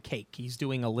serving cake. He's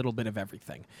doing a little bit of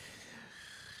everything.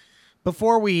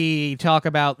 Before we talk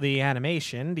about the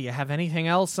animation, do you have anything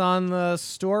else on the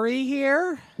story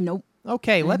here? Nope.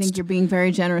 Okay, I think you're being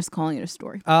very generous calling it a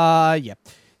story. Yeah.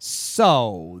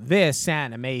 So, this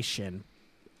animation.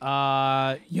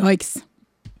 Yikes.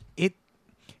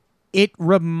 It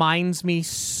reminds me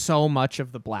so much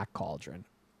of the Black Cauldron,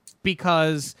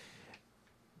 because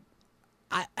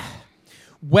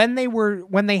when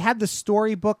they had the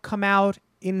storybook come out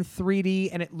in 3D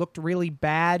and it looked really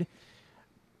bad,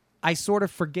 I sort of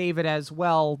forgave it as,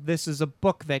 well, this is a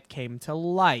book that came to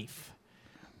life.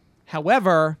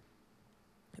 However,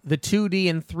 the 2D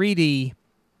and 3D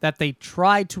that they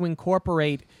tried to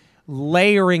incorporate,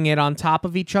 layering it on top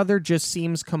of each other, just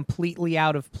seems completely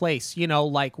out of place. You know,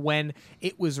 like when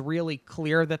it was really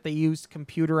clear that they used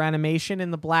computer animation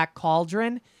in The Black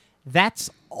Cauldron, that's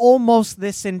almost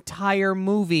this entire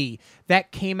movie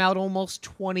that came out almost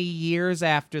 20 years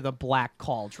after The Black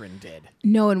Cauldron did.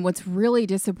 No, and what's really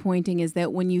disappointing is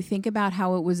that when you think about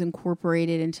how it was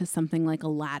incorporated into something like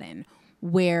Aladdin,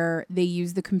 where they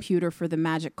used the computer for the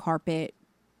magic carpet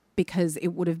because it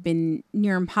would have been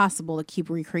near impossible to keep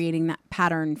recreating that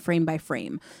pattern frame by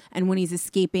frame. And when he's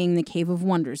escaping the Cave of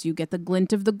Wonders, you get the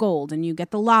glint of the gold and you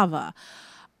get the lava.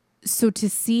 So to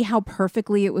see how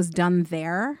perfectly it was done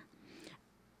there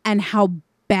and how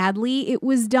badly it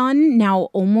was done now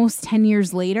almost 10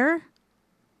 years later,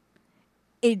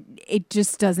 it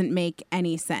just doesn't make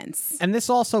any sense. And this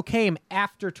also came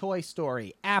after Toy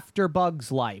Story, after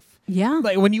Bug's Life. Yeah.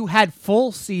 Like when you had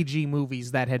full CG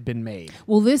movies that had been made.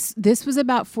 Well, this was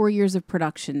about 4 years of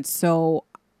production, so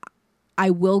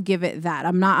I will give it that.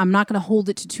 I'm not going to hold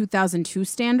it to 2002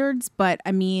 standards, but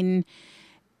I mean,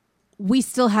 we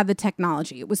still have the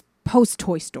technology. It was post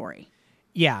Toy Story.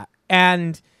 Yeah,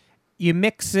 and you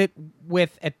mix it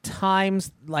with, at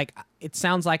times, like, it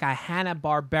sounds like a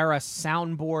Hanna-Barbera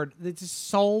soundboard. There's just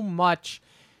so much.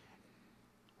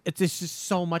 It's just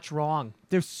so much wrong.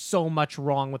 There's so much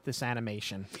wrong with this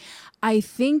animation. I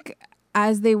think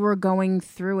as they were going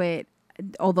through it,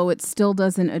 although it still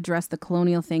doesn't address the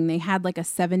colonial thing, they had like a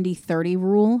 70-30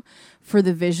 rule for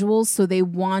the visuals. So they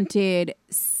wanted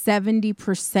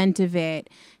 70% of it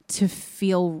to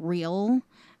feel real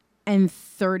and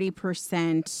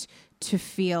 30% to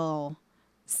feel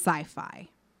sci-fi.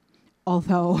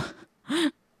 Although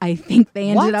I think they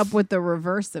ended up with the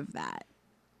reverse of that.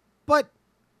 But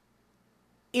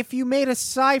if you made a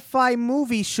sci-fi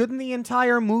movie, shouldn't the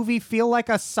entire movie feel like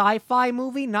a sci-fi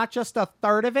movie, not just a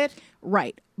third of it?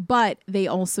 Right. But they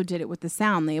also did it with the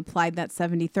sound. They applied that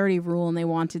 70-30 rule, and they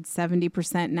wanted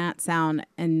 70% nat sound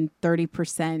and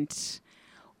 30%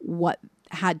 what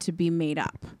had to be made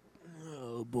up.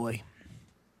 Oh, boy.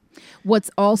 What's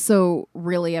also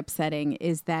really upsetting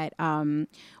is that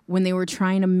when they were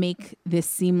trying to make this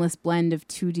seamless blend of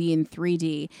 2D and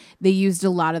 3D, they used a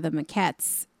lot of the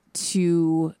maquettes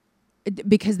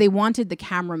because they wanted the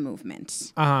camera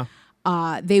movement.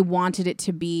 They wanted it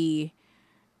to be,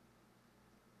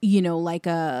 you know, like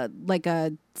a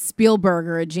Spielberg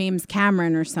or a James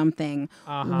Cameron or something,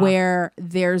 where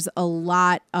there's a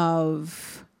lot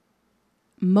of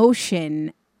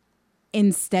motion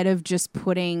instead of just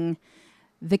putting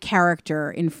the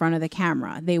character in front of the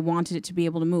camera. They wanted it to be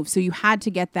able to move. So you had to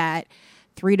get that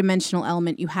three-dimensional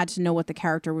element. You had to know what the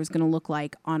character was going to look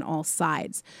like on all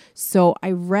sides. So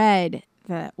I read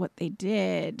that what they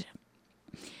did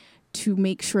to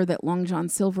make sure that Long John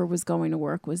Silver was going to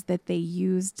work was that they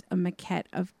used a maquette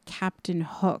of Captain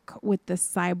Hook with the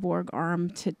cyborg arm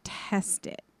to test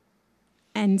it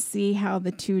and see how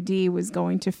the 2D was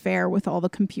going to fare with all the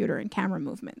computer and camera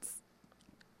movements.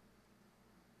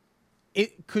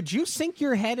 Could you sink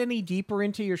your head any deeper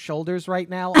into your shoulders right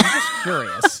now? I'm just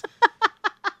curious.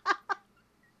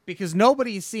 Because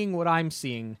nobody's seeing what I'm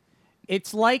seeing.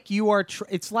 It's like you are.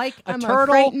 It's like a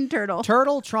frightened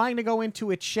turtle trying to go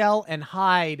into its shell and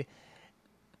hide.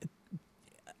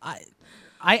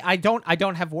 I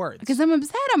don't have words. Because I'm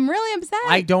upset. I'm really upset.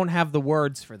 I don't have the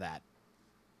words for that.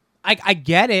 I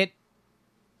get it.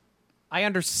 I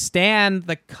understand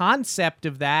the concept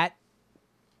of that.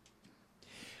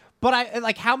 But I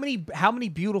like how many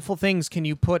beautiful things can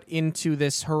you put into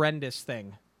this horrendous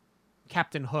thing?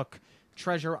 Captain Hook,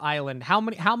 Treasure Island. How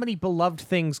many beloved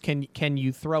things can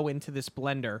you throw into this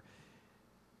blender?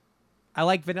 I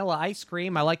like vanilla ice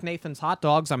cream. I like Nathan's hot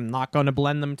dogs. I'm not going to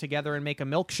blend them together and make a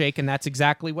milkshake, and that's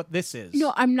exactly what this is.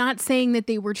 No, I'm not saying that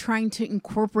they were trying to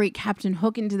incorporate Captain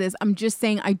Hook into this. I'm just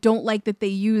saying I don't like that they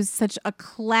use such a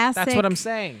classic. That's what I'm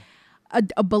saying.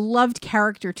 A beloved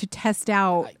character to test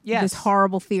out this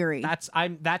horrible theory.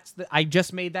 I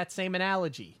just made that same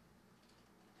analogy.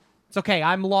 It's okay.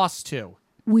 I'm lost too.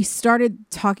 We started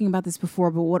talking about this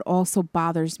before, but what also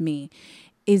bothers me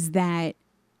is that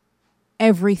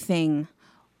everything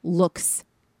looks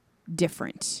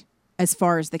different as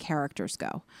far as the characters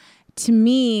go. To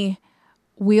me,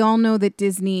 we all know that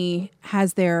Disney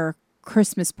has their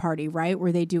Christmas party, right?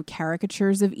 Where they do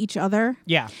caricatures of each other.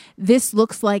 Yeah. This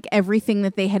looks like everything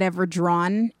that they had ever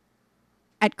drawn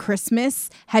at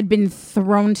Christmas had been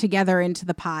thrown together into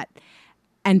the pot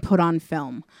and put on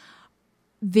film.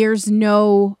 there's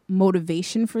no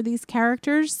motivation for these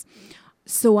characters.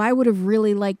 So I would have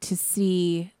really liked to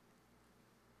see,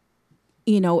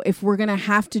 if we're going to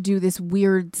have to do this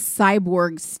weird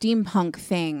cyborg steampunk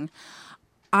thing,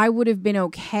 I would have been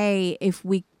okay if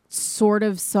we sort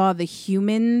of saw the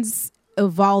humans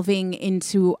evolving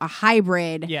into a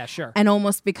hybrid. Yeah, sure. And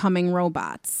almost becoming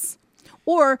robots.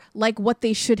 Or like what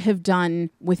they should have done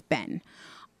with Ben.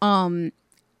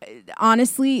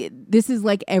 Honestly, this is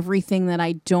like everything that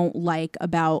I don't like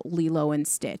about Lilo and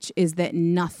Stitch is that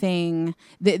nothing,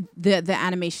 the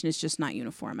animation is just not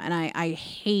uniform. And I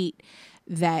hate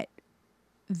that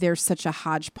there's such a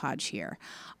hodgepodge here.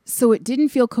 So it didn't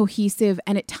feel cohesive,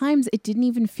 and at times it didn't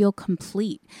even feel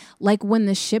complete. Like when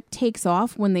the ship takes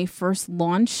off, when they first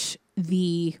launch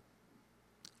the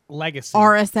Legacy.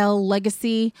 RSL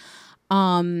Legacy,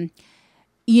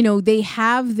 they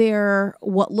have their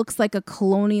what looks like a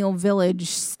colonial village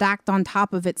stacked on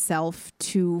top of itself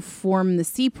to form the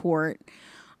seaport.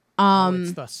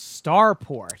 It's the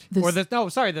starport.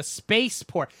 The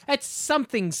spaceport. It's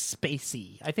something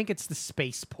spacey. I think it's the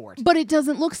spaceport. But it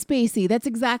doesn't look spacey. That's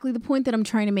exactly the point that I'm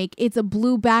trying to make. It's a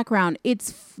blue background.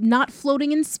 It's not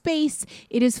floating in space.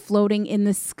 It is floating in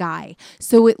the sky.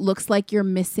 So it looks like you're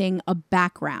missing a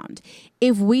background.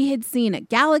 If we had seen a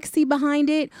galaxy behind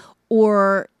it,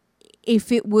 or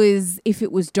if it was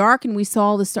dark and we saw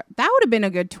all the stars, that would have been a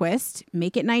good twist.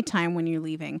 Make it nighttime when you're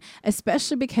leaving,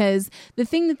 especially because the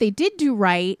thing that they did do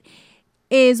right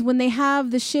is when they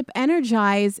have the ship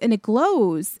energized and it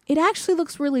glows, it actually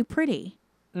looks really pretty.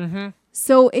 Mm-hmm.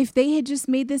 So if they had just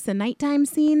made this a nighttime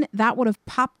scene, that would have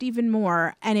popped even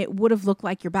more, and it would have looked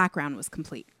like your background was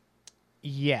complete.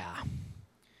 Yeah.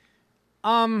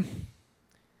 I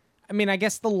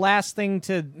guess the last thing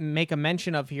to make a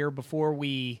mention of here before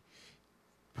we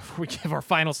give our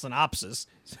final synopsis,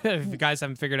 if you guys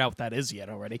haven't figured out what that is yet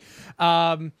already,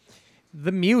 the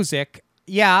music.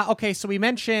 Yeah, okay, so we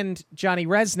mentioned Johnny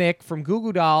Resnick from Goo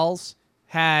Goo Dolls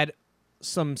had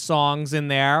some songs in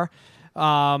there,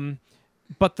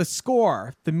 but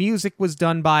the music was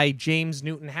done by James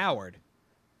Newton Howard.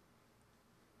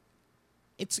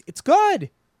 It's good.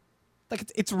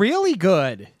 Like, it's really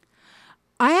good.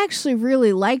 I actually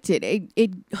really liked it.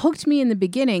 It hooked me in the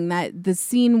beginning, that the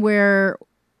scene where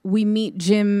we meet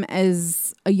Jim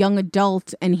as a young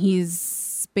adult and he's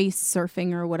space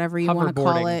surfing or whatever you want to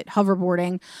call it,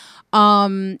 hoverboarding.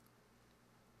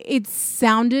 It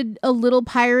sounded a little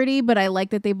piratey, but I like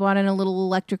that they brought in a little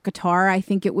electric guitar. I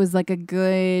think it was like a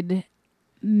good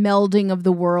melding of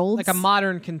the worlds. Like a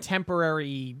modern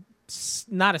contemporary,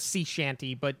 not a sea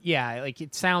shanty, but yeah, like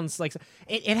it sounds like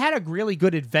it had a really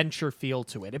good adventure feel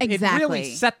to it. Exactly. It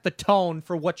really set the tone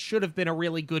for what should have been a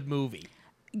really good movie.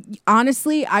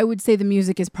 Honestly, I would say the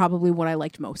music is probably what I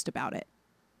liked most about it.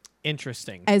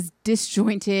 Interesting. As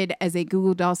disjointed as a Goo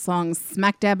Goo Dolls song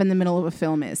smack dab in the middle of a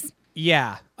film is.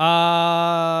 Yeah.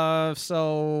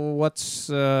 So what's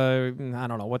I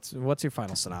don't know, what's your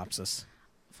final synopsis?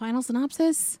 Final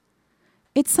synopsis?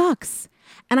 It sucks.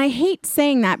 And I hate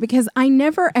saying that because I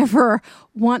never ever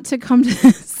want to come to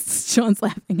this. Sean's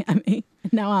laughing at me.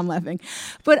 Now I'm laughing.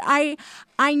 But I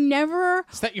never...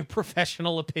 Is that your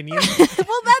professional opinion? Well,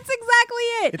 that's exactly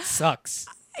it. It sucks.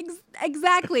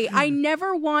 Exactly. I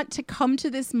never want to come to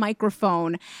this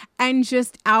microphone and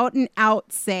just out and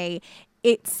out say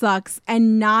it sucks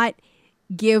and not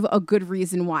give a good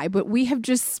reason why. But we have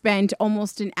just spent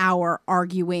almost an hour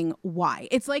arguing why.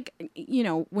 It's like,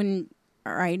 when...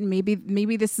 All right,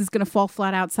 maybe this is going to fall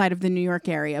flat outside of the New York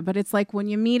area, but it's like when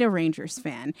you meet a Rangers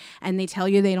fan and they tell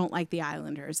you they don't like the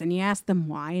Islanders and you ask them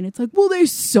why, and it's like, well, they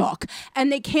suck,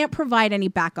 and they can't provide any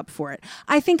backup for it.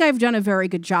 I think I've done a very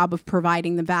good job of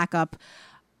providing the backup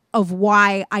of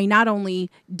why I not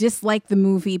only dislike the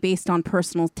movie based on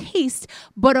personal taste,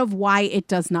 but of why it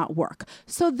does not work.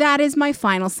 So that is my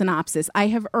final synopsis. I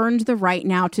have earned the right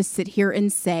now to sit here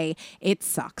and say it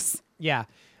sucks. Yeah.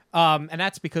 And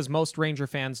that's because most Ranger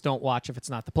fans don't watch if it's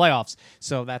not the playoffs.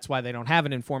 So that's why they don't have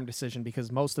an informed decision,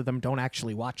 because most of them don't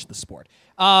actually watch the sport.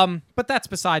 But that's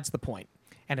besides the point.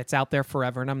 And it's out there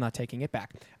forever, and I'm not taking it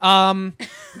back.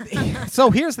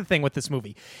 So here's the thing with this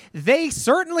movie. They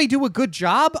certainly do a good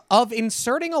job of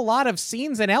inserting a lot of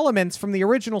scenes and elements from the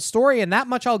original story, and that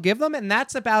much I'll give them, and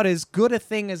that's about as good a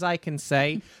thing as I can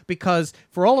say, because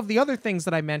for all of the other things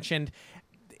that I mentioned,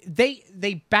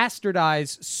 they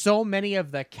bastardize so many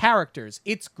of the characters.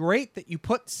 It's great that you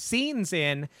put scenes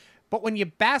in, but when you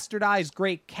bastardize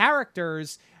great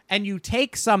characters and you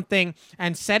take something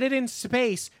and set it in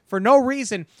space for no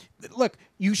reason, look,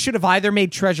 you should have either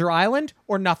made Treasure Island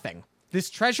or nothing.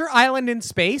 This Treasure Island in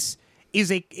space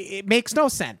it makes no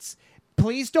sense.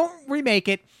 Please don't remake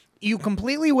it. You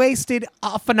completely wasted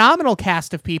a phenomenal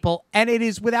cast of people, and it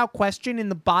is without question in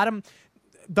the bottom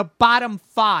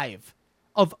 5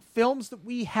 of films that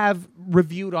we have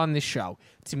reviewed on this show.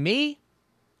 To me,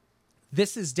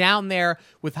 this is down there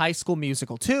with High School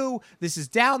Musical 2. This is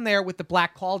down there with The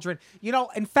Black Cauldron. You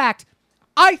know, in fact,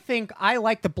 I think I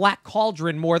like The Black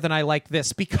Cauldron more than I like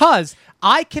this, because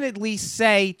I can at least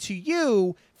say to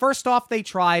you, first off, they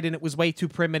tried and it was way too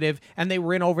primitive and they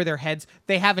were in over their heads.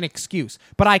 They have an excuse.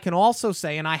 But I can also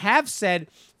say, and I have said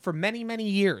for many, many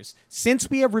years, since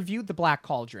we have reviewed The Black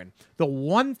Cauldron, the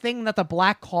one thing that The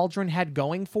Black Cauldron had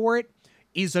going for it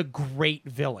is a great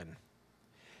villain.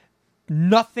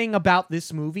 Nothing about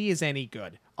this movie is any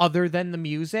good other than the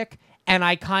music, and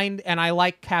I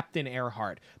like Captain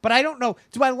Earhart. But I don't know,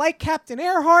 do I like Captain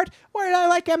Earhart or do I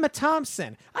like Emma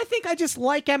Thompson? I think I just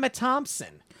like Emma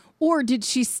Thompson. Or did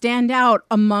she stand out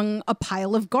among a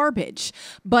pile of garbage?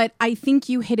 But I think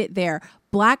you hit it there.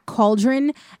 Black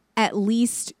Cauldron, at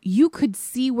least you could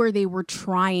see where they were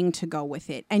trying to go with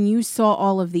it, and you saw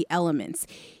all of the elements.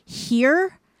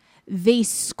 Here, they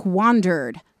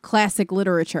squandered classic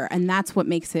literature, and that's what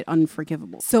makes it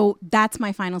unforgivable. So that's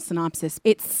my final synopsis.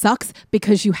 It sucks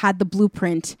because you had the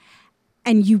blueprint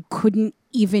and you couldn't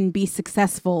even be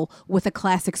successful with a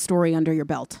classic story under your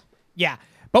belt. Yeah.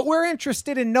 But we're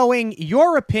interested in knowing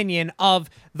your opinion of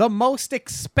the most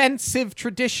expensive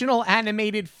traditional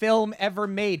animated film ever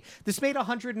made. This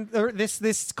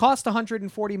this cost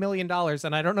 $140 million,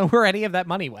 and I don't know where any of that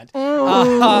money went.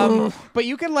 But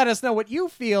you can let us know what you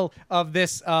feel of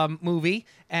this movie,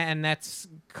 and that's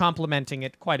complimenting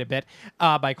it quite a bit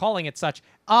by calling it such,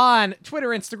 on Twitter,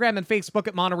 Instagram, and Facebook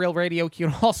at Monorail Radio. You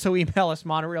can also email us,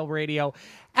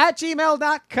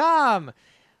 monorailradio@gmail.com.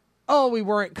 Oh, we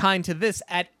weren't kind to this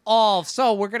at all.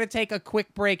 So we're going to take a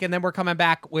quick break, and then we're coming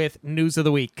back with News of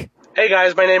the Week. Hey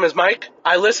guys, my name is Mike.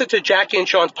 I listen to Jackie and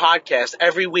Sean's podcast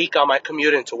every week on my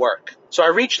commute into work. So I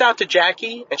reached out to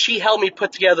Jackie, and she helped me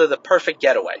put together the perfect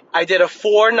getaway. I did a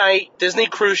 4-night Disney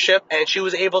cruise ship, and she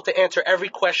was able to answer every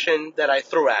question that I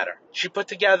threw at her. She put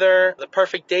together the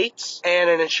perfect dates and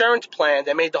an insurance plan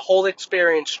that made the whole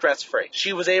experience stress-free.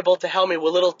 She was able to help me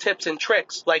with little tips and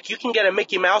tricks, like you can get a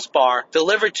Mickey Mouse bar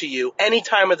delivered to you any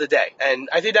time of the day. And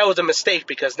I think that was a mistake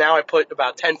because now I put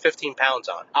about 10-15 pounds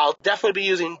on. I'll definitely be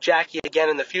using Jackie again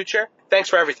in the future. Thanks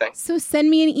for everything. So send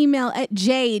me an email at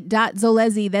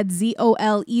j.zolezzi, that's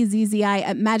Zolezzi,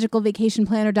 at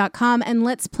magicalvacationplanner.com, and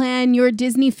let's plan your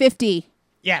Disney 50.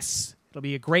 Yes, it'll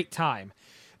be a great time.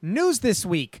 News this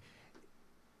week.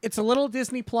 It's a little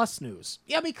Disney Plus news.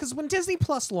 Yeah, because when Disney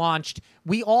Plus launched,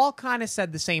 we all kind of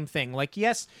said the same thing. Like,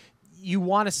 yes, you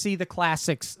want to see the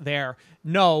classics there.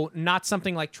 No, not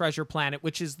something like Treasure Planet,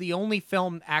 which is the only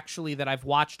film actually that I've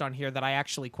watched on here that I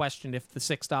actually questioned if the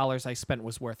 $6 I spent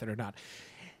was worth it or not.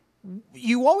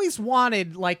 You always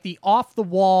wanted like the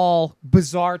off-the-wall,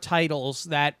 bizarre titles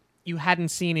that you hadn't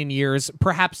seen in years,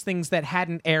 perhaps things that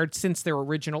hadn't aired since their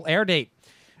original air date.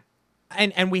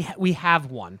 And we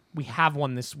have one. We have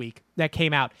one this week that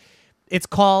came out. It's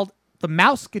called The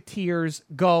Mouseketeers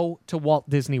Go to Walt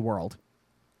Disney World.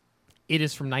 It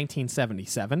is from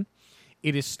 1977.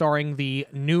 It is starring the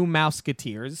new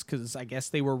Mouseketeers, because I guess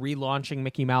they were relaunching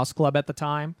Mickey Mouse Club at the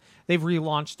time. They've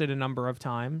relaunched it a number of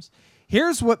times.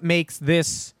 Here's what makes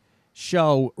this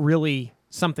show really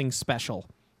something special.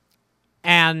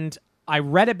 And I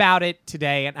read about it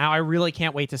today, and now I really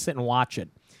can't wait to sit and watch it.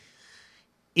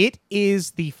 It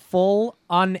is the full,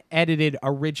 unedited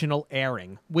original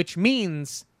airing, which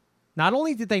means not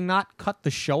only did they not cut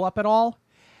the show up at all,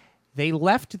 they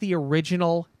left the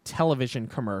original television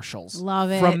commercials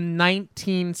Love it. from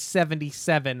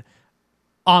 1977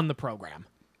 on the program.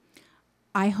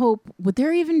 I hope, would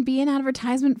there even be an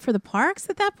advertisement for the parks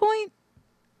at that point?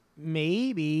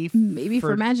 Maybe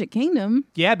for Magic Kingdom.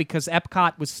 Yeah, because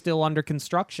Epcot was still under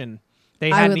construction.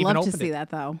 They I hadn't would even love to opened see it.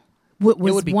 that, though. Was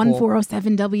would be cool.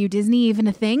 1407W Disney even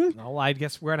a thing? Well, I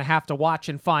guess we're going to have to watch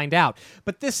and find out.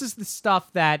 But this is the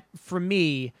stuff that, for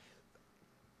me,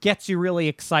 gets you really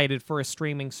excited for a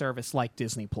streaming service like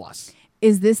Disney+.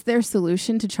 Is this their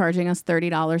solution to charging us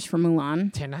 $30 for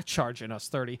Mulan? They're not charging us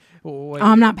 $30.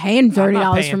 I'm not paying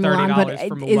 $30 paying for Mulan, but $30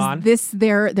 for Mulan. Is this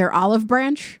their olive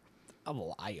branch?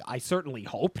 Well, I certainly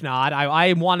hope not.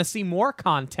 I want to see more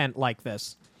content like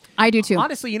this. I do too.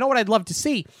 Honestly, you know what I'd love to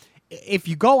see? If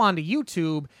you go onto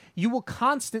YouTube, you will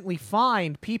constantly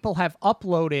find people have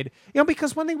uploaded,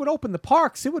 because when they would open the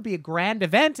parks, it would be a grand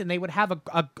event, and they would have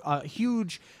a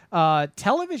huge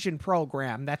television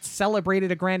program that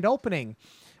celebrated a grand opening.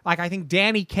 Like, I think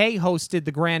Danny Kaye hosted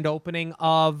the grand opening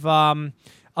of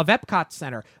of Epcot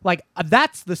Center. Like,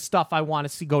 that's the stuff I want to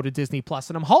see go to Disney Plus,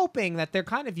 and I'm hoping that they're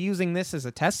kind of using this as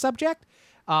a test subject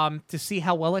to see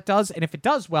how well it does. And if it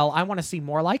does well, I want to see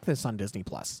more like this on Disney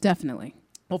Plus. Definitely.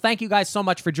 Well, thank you guys so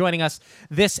much for joining us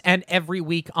this and every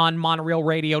week on Monorail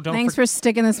Radio. Thanks for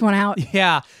sticking this one out.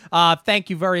 Yeah. Thank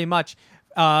you very much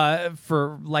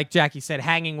for, like Jackie said,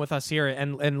 hanging with us here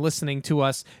and listening to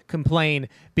us complain,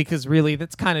 because really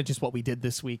that's kind of just what we did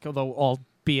this week, although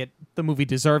albeit the movie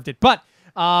deserved it. But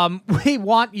we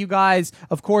want you guys,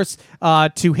 of course,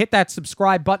 to hit that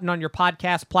subscribe button on your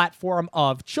podcast platform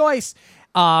of choice.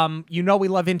 We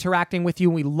love interacting with you.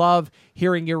 We love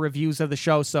hearing your reviews of the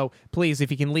show. So please, if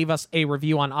you can leave us a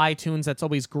review on iTunes, that's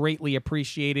always greatly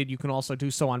appreciated. You can also do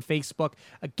so on Facebook.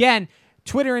 Again,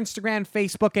 Twitter, Instagram,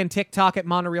 Facebook, and TikTok at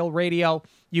Monorail Radio.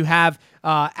 You have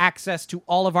access to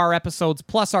all of our episodes,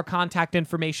 plus our contact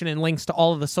information and links to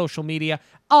all of the social media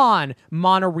on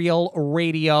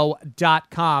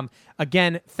monorailradio.com.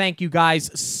 Again, thank you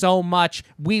guys so much.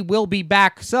 We will be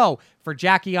back. So, for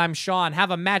Jackie, I'm Sean. Have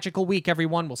a magical week,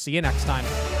 everyone. We'll see you next time.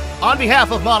 On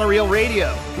behalf of Monorail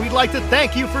Radio, we'd like to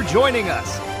thank you for joining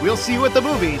us. We'll see you at the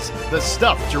movies, the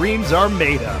stuff dreams are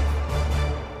made of.